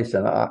bigger place,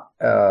 and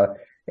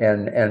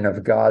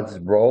of God's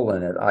role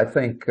in it. I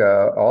think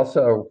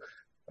also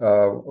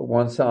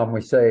one psalm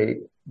we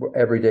say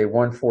every day,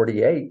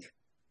 148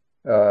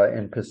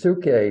 in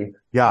Pesuke,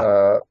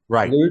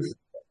 right,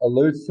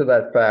 alludes to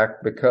that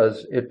fact,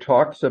 because it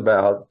talks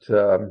about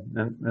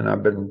and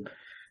I've been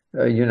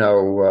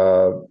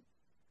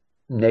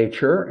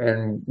nature,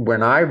 and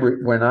when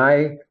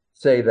I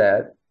say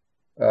that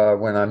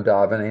when I'm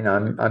davening,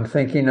 I'm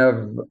thinking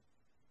of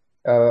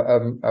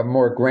a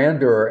more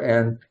grandeur,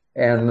 and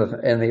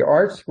the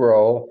art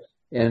scroll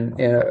in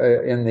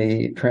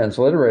the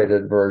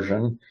transliterated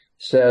version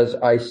says,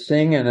 I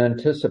sing in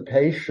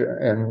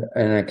anticipation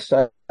and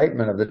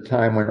excitement of the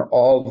time when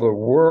all the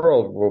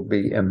world will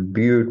be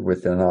imbued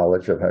with the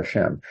knowledge of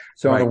Hashem.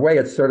 So in a way,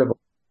 it's sort of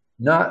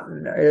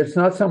it's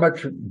not so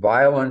much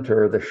violent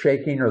or the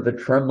shaking or the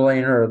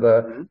trembling or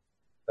the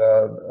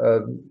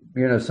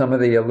some of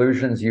the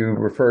illusions you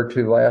referred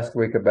to last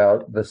week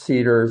about the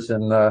cedars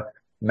and the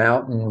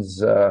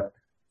mountains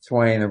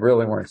swaying. They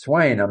really weren't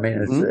swaying. I mean,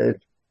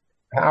 it's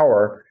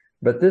power,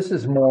 but this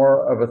is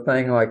more of a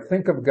thing like,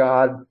 think of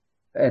God,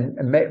 and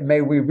may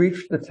we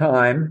reach the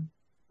time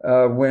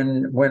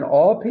when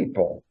all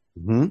people.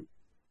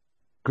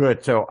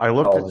 Good. So I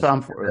looked at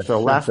Psalm. So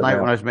last night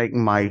when I was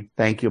making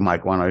thank you,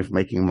 Mike, when I was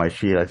making my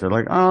sheet, I said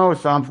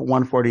Psalm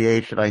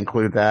 148, should I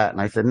include that? And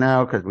I said,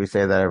 no, because we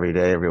say that every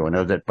day. Everyone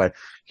knows it. But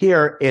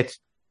here it's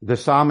the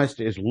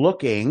psalmist is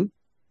looking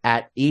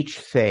at each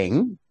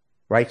thing,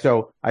 right?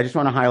 So I just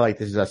want to highlight,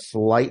 this is a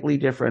slightly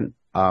different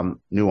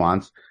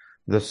nuance.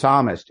 The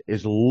psalmist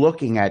is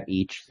looking at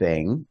each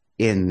thing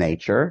in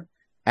nature,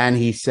 and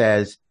he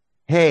says,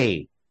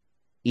 hey,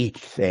 each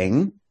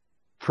thing,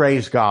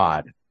 praise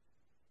God.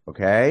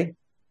 Okay,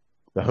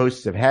 the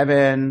hosts of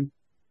heaven,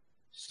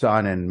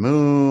 sun and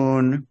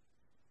moon,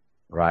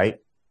 right?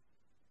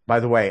 By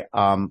the way,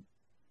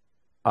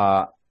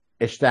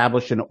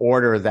 establish an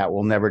order that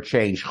will never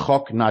change.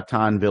 Chok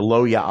natan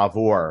v'lo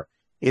ya'avor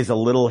is a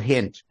little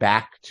hint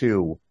back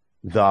to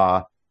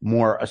the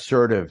more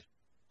assertive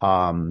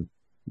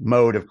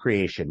mode of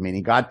creation,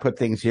 meaning God put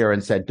things here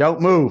and said,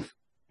 don't move,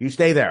 you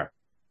stay there.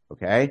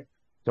 Okay,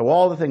 so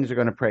all the things are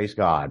going to praise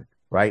God.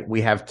 Right?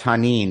 We have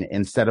Tanin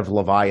instead of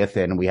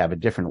Leviathan. We have a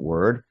different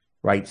word,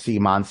 right? Sea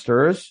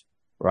monsters,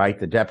 right?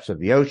 The depths of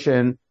the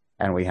ocean.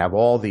 And we have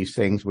all these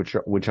things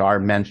which are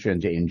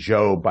mentioned in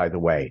Job, by the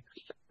way,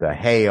 the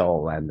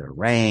hail and the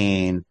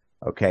rain.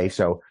 Okay.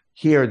 So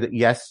here,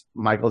 yes,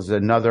 Michael's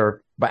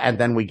another, and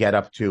then we get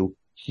up to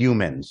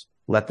humans.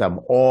 Let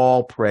them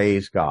all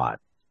praise God.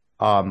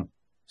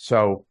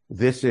 So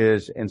this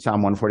is in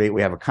Psalm 148.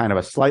 We have a kind of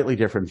a slightly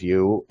different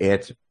view.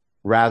 It's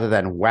rather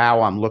than,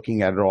 wow, I'm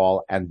looking at it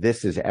all, and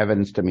this is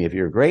evidence to me of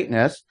your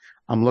greatness.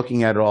 I'm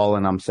looking at it all,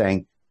 and I'm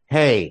saying,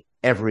 hey,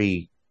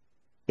 every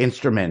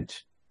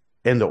instrument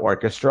in the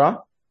orchestra,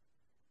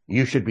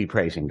 you should be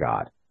praising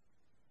God.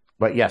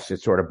 But yes,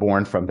 it's sort of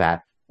born from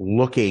that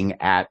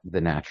looking at the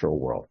natural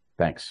world.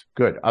 Thanks.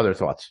 Good. Other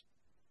thoughts?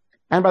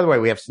 And by the way,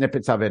 we have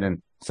snippets of it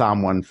in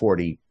Psalm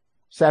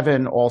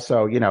 147.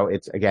 Also,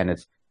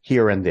 it's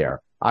here and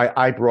there.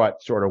 I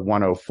brought sort of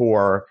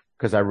 104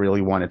 because I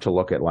really wanted to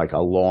look at like a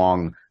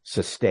long,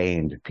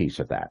 sustained piece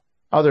of that.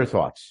 Other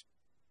thoughts?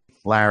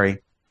 Larry?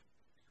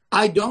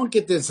 I don't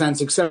get the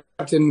sense, except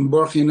in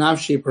Borchi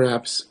Nafshi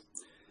perhaps,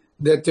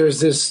 that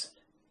there's this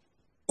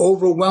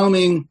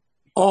overwhelming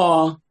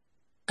awe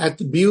at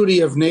the beauty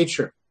of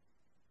nature.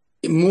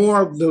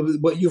 More of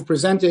what you've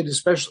presented,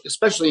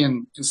 especially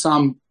in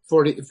Psalm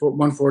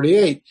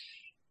 148,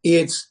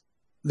 it's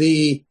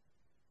the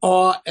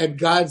awe at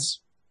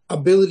God's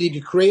ability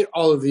to create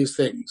all of these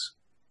things.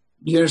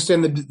 Do you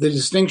understand the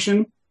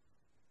distinction?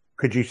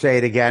 Could you say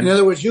it again? In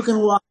other words, you can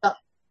walk out.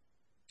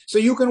 So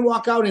you can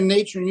walk out in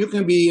nature and you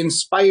can be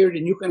inspired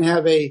and you can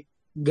have a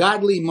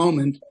godly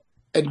moment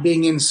at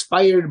being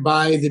inspired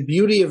by the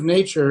beauty of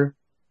nature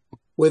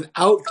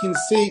without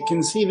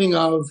conceiving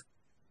of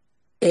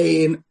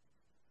an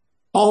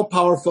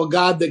all-powerful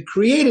God that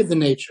created the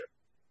nature.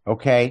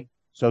 Okay.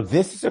 So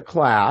this is a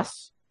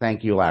class.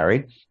 Thank you,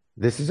 Larry.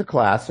 This is a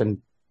class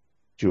in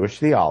Jewish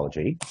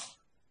theology.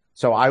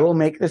 So I will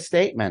make the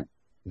statement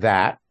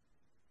that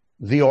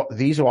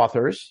these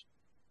authors,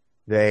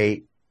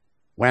 they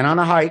went on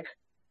a hike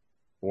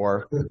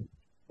or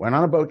went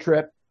on a boat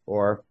trip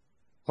or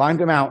climbed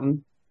a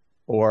mountain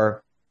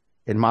or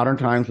in modern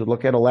times would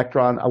look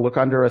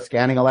under a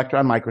scanning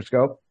electron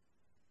microscope.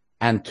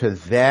 And to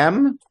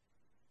them,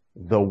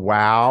 the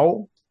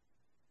wow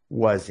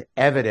was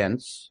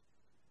evidence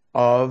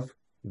of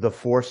the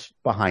force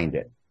behind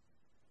it.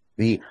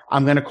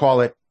 I'm going to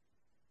call it,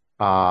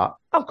 I'll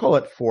call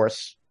it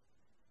force.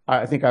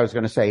 I think I was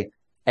going to say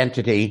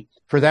entity.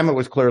 For them, it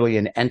was clearly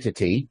an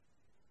entity.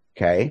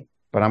 Okay.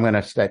 But I'm going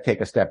to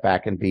take a step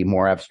back and be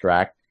more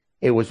abstract.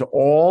 It was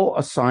all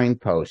a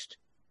signpost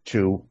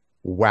to,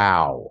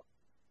 wow,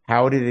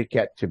 how did it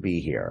get to be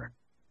here?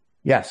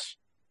 Yes,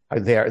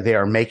 they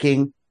are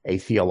making a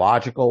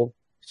theological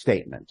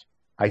statement.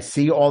 I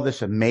see all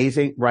this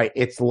amazing, right?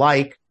 It's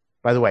like,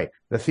 by the way,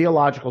 the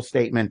theological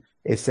statement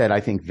is said, I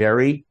think,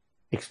 very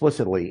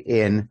explicitly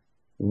in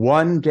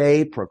one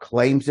day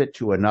proclaims it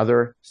to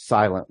another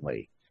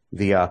silently.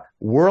 The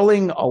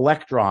whirling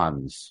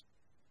electrons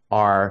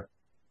are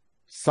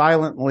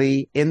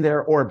silently in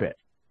their orbit,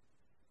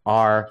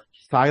 are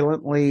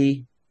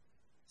silently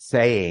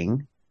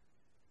saying,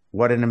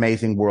 what an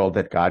amazing world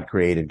that God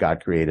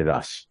created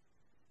us.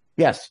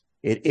 Yes,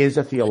 it is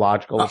a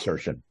theological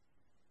assertion.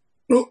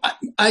 No,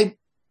 I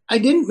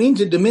didn't mean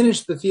to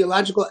diminish the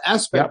theological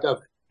aspect of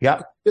it.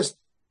 Yeah. Just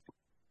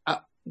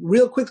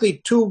real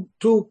quickly, two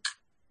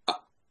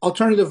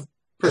alternative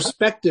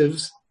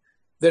perspectives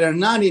that are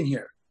not in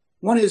here.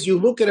 One is you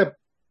look at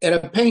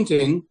a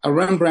painting, a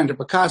Rembrandt, a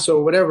Picasso,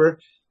 or whatever,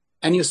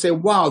 and you say,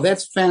 wow,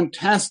 that's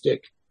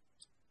fantastic.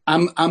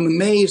 I'm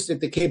amazed at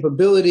the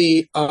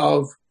capability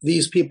of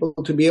these people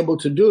to be able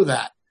to do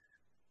that.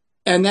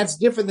 And that's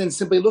different than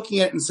simply looking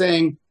at it and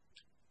saying,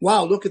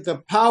 wow, look at the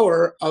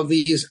power of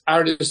these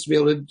artists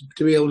to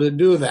be able to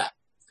do that.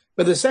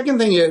 But the second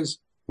thing is,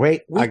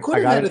 wait, we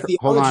could have had a theology.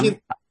 Hold on.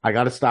 I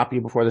got to stop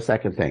you before the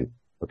second thing.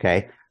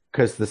 Okay.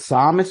 Because the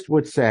psalmist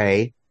would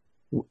say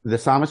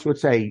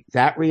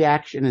that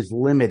reaction is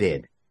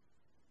limited.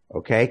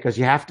 Okay. Because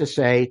you have to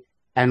say,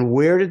 and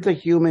where did the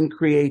human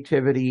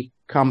creativity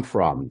come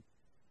from?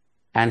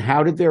 And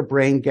how did their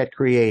brain get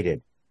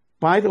created?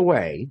 By the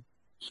way,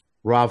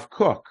 Rav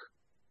Kook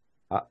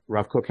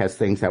has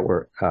things that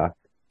were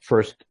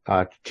first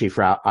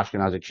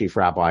Ashkenazic chief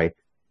rabbi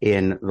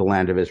in the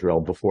land of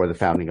Israel before the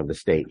founding of the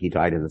state. He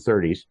died in the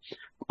 30s.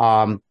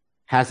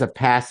 Has a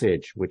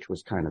passage which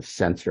was kind of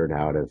censored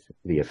out of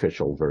the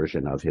official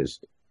version of his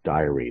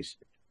diaries,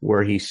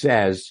 where he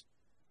says,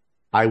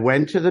 I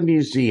went to the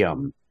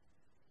museum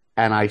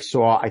and I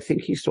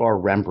think he saw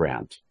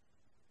Rembrandt.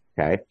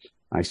 Okay.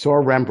 I saw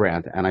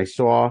Rembrandt and I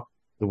saw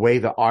the way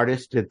the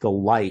artist did the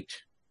light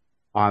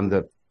on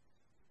the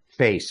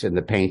face in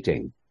the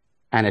painting.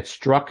 And it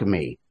struck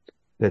me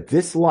that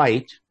this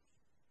light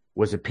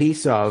was a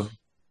piece of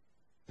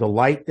the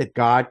light that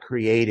God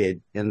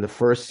created in the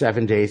first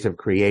 7 days of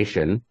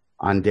creation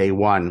on day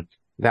one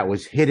that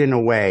was hidden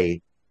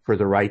away for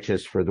the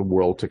righteous, for the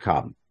world to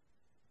come.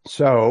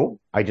 So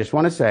I just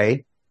want to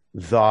say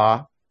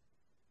I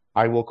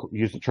will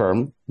use the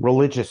term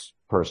religious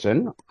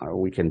person.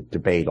 We can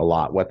debate a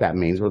lot what that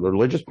means, but the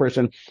religious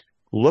person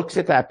looks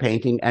at that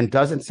painting and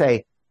doesn't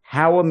say,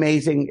 how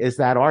amazing is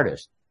that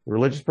artist? The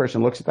religious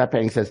person looks at that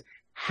painting and says,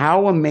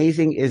 how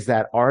amazing is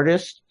that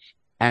artist?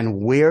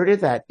 And where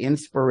did that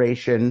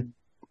inspiration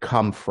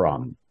come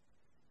from?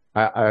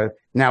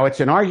 Now, it's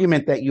an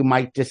argument that you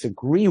might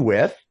disagree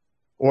with,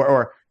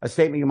 or a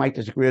statement you might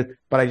disagree with,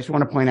 but I just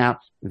want to point out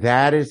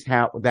that is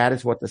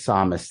what the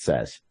psalmist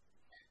says.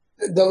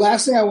 The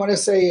last thing I want to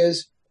say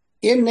is,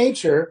 in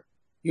nature,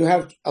 you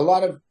have a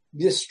lot of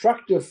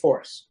destructive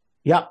force.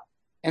 Yep.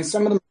 And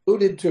some of them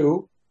alluded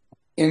to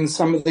in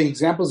some of the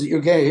examples that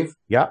you gave.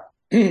 Yep.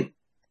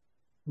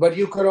 But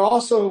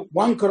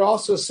one could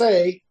also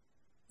say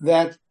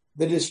that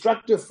the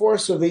destructive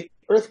force of the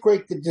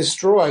earthquake that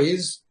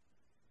destroys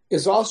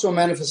is also a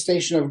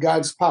manifestation of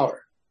God's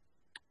power.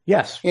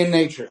 Yes. In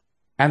nature.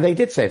 And they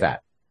did say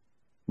that,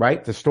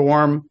 right? The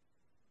storm,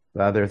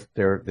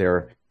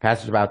 their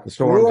passage about the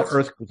storm,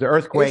 the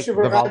earthquake, the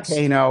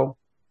volcano.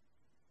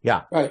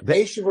 Yeah. Right.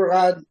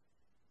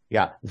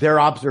 Yeah. Their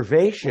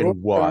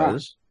observation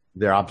was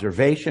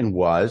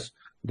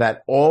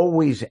that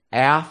always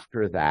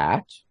after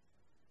that,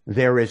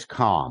 there is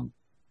calm,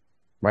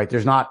 right?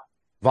 There's not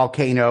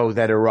volcano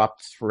that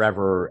erupts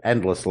forever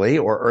endlessly,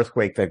 or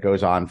earthquake that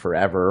goes on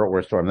forever,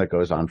 or storm that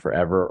goes on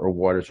forever, or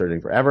water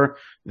surging forever.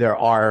 There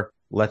are,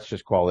 let's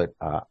just call it,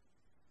 I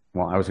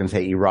was going to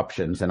say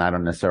eruptions, and I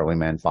don't necessarily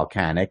mean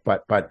volcanic,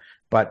 but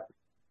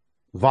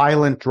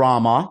violent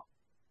drama,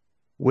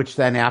 which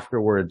then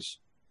afterwards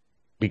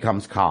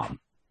becomes calm.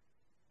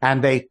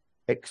 And they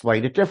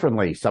explained it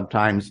differently.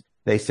 Sometimes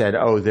they said,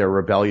 they're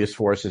rebellious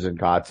forces and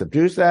God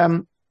subdues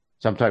them.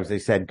 Sometimes they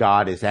said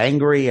God is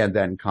angry and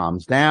then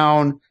calms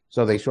down.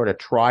 So they sort of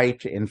try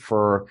to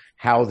infer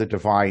how the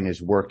divine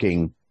is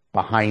working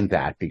behind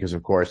that, because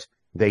of course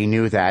they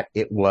knew that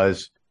it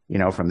was,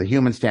 from the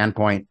human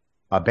standpoint,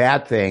 a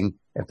bad thing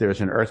if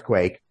there's an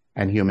earthquake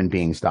and human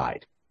beings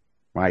died,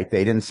 right?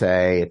 They didn't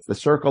say it's the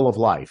circle of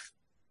life.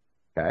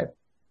 Okay.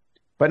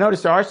 But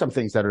notice there are some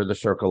things that are the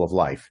circle of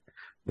life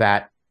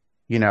that,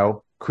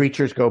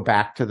 creatures go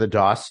back to the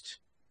dust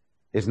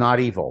is not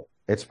evil.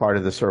 It's part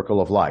of the circle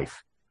of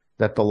life.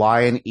 That the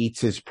lion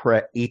eats its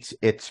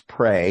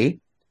prey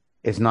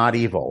is not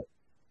evil.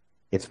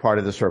 It's part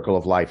of the circle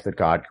of life that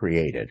God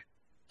created.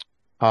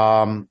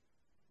 So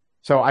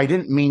I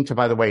didn't mean to,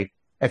 by the way,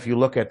 if you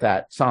look at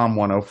that Psalm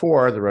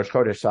 104, the Rosh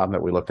Chodesh Psalm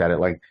that we looked at,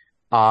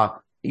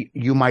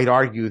 you might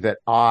argue that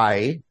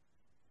Avi,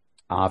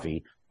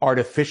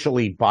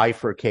 artificially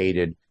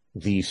bifurcated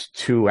these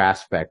two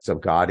aspects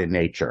of God in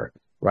nature,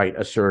 right?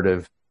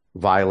 Assertive,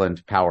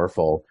 violent,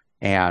 powerful,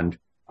 and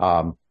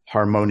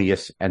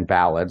harmonious and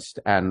balanced.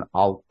 And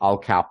I'll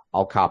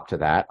cop to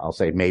that. I'll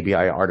say maybe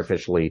I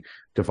artificially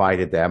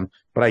divided them,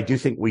 but I do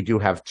think we do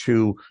have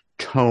two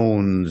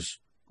tones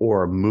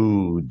or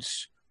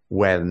moods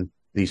when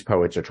these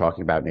poets are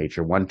talking about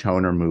nature. One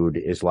tone or mood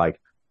is like,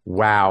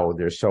 wow,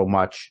 there's so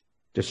much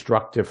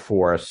destructive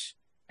force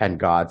and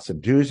God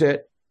subdues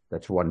it.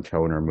 That's one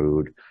tone or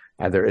mood.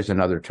 And there is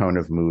another tone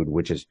of mood,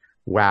 which is,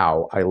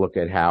 wow, I look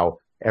at how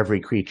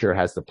every creature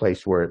has the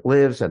place where it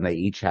lives and they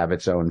each have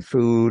its own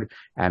food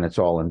and it's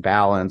all in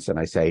balance. And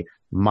I say,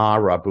 Ma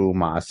Rabu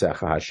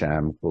Ma'asecha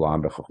Hashem,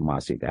 Kulam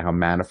B'chokhmasi, how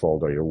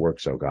manifold are your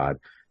works, O God.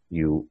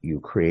 You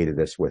created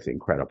this with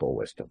incredible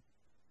wisdom.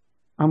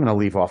 I'm going to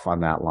leave off on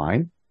that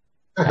line.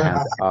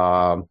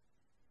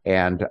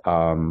 And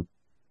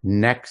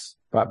next,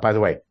 by the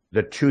way,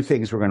 the two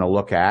things we're going to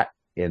look at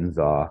in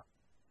the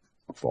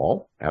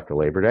fall after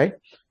Labor Day,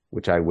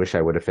 which I wish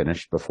I would have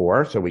finished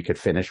before so we could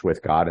finish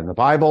with God in the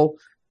Bible,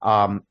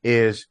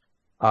 is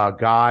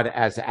God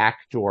as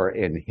actor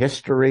in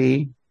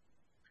history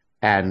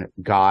and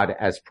God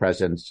as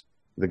presence,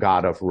 the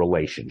God of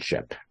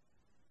relationship.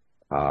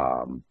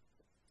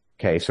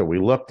 Okay, so we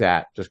looked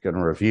at, just going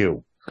to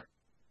review,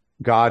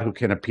 God who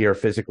can appear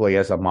physically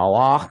as a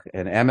malach,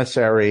 an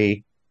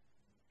emissary,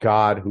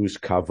 God whose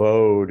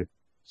kavod,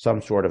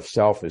 some sort of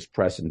self, is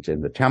present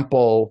in the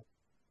temple,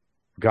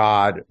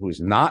 God who's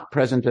not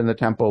present in the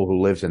temple,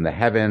 who lives in the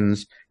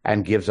heavens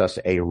and gives us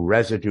a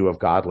residue of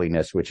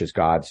godliness, which is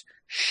God's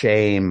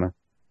shame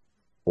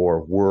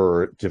or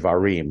word,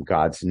 divarim,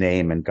 God's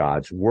name and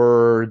God's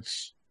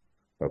words.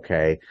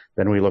 Okay.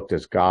 Then we looked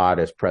as God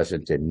as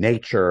present in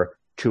nature,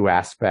 two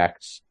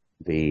aspects,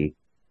 the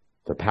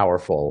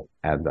powerful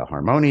and the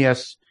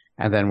harmonious.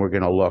 And then we're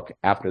going to look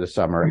after the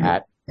summer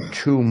at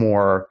two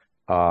more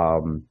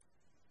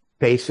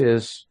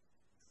faces,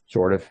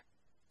 sort of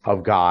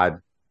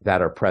God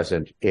that are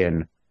present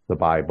in the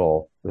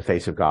Bible, the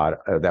face of God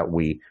that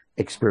we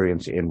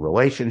experience in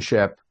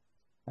relationship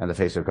and the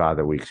face of God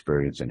that we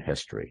experience in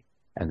history.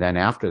 And then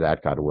after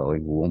that, God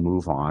willing, we'll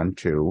move on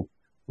to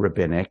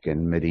rabbinic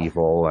and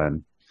medieval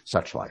and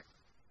such like.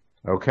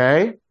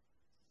 Okay?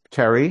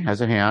 Terry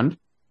has a hand.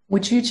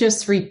 Would you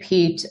just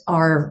repeat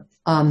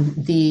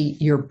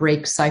your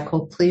break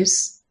cycle,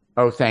 please?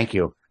 Oh, thank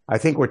you. I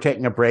think we're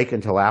taking a break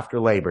until after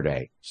Labor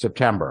Day,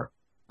 September.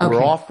 Okay.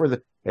 We're off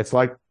it's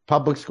like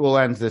public school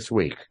ends this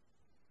week.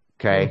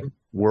 Okay. Mm-hmm.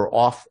 We're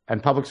off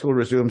and public school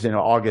resumes in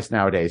August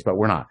nowadays, but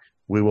we're not.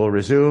 We will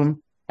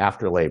resume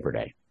after Labor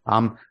Day.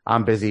 I'm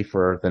busy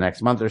for the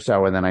next month or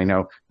so. And then I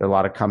know there are a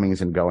lot of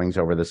comings and goings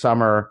over the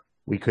summer.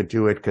 We could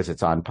do it because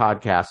it's on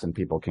podcast and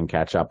people can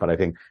catch up. But I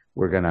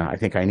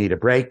think I need a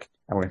break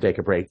and we're going to take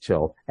a break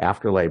till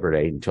after Labor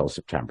Day until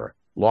September.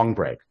 Long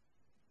break.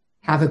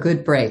 Have a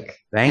good break.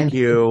 Thank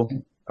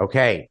you.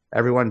 Okay.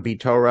 Everyone be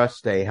Torah,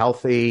 stay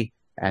healthy,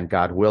 and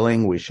God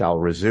willing, we shall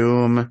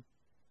resume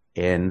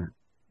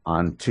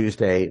on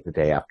Tuesday, the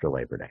day after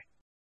Labor Day.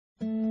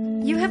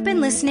 You have been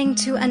listening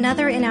to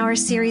another in our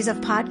series of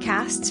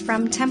podcasts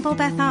from Temple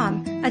Beth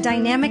Am, a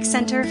dynamic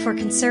center for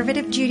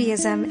conservative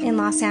Judaism in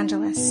Los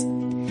Angeles.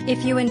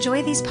 If you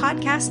enjoy these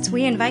podcasts,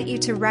 we invite you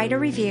to write a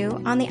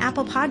review on the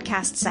Apple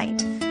Podcast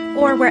site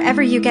or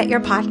wherever you get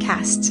your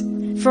podcasts.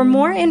 For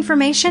more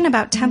information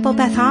about Temple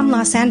Beth Am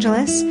Los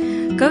Angeles,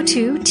 go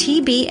to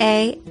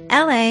tbala.org.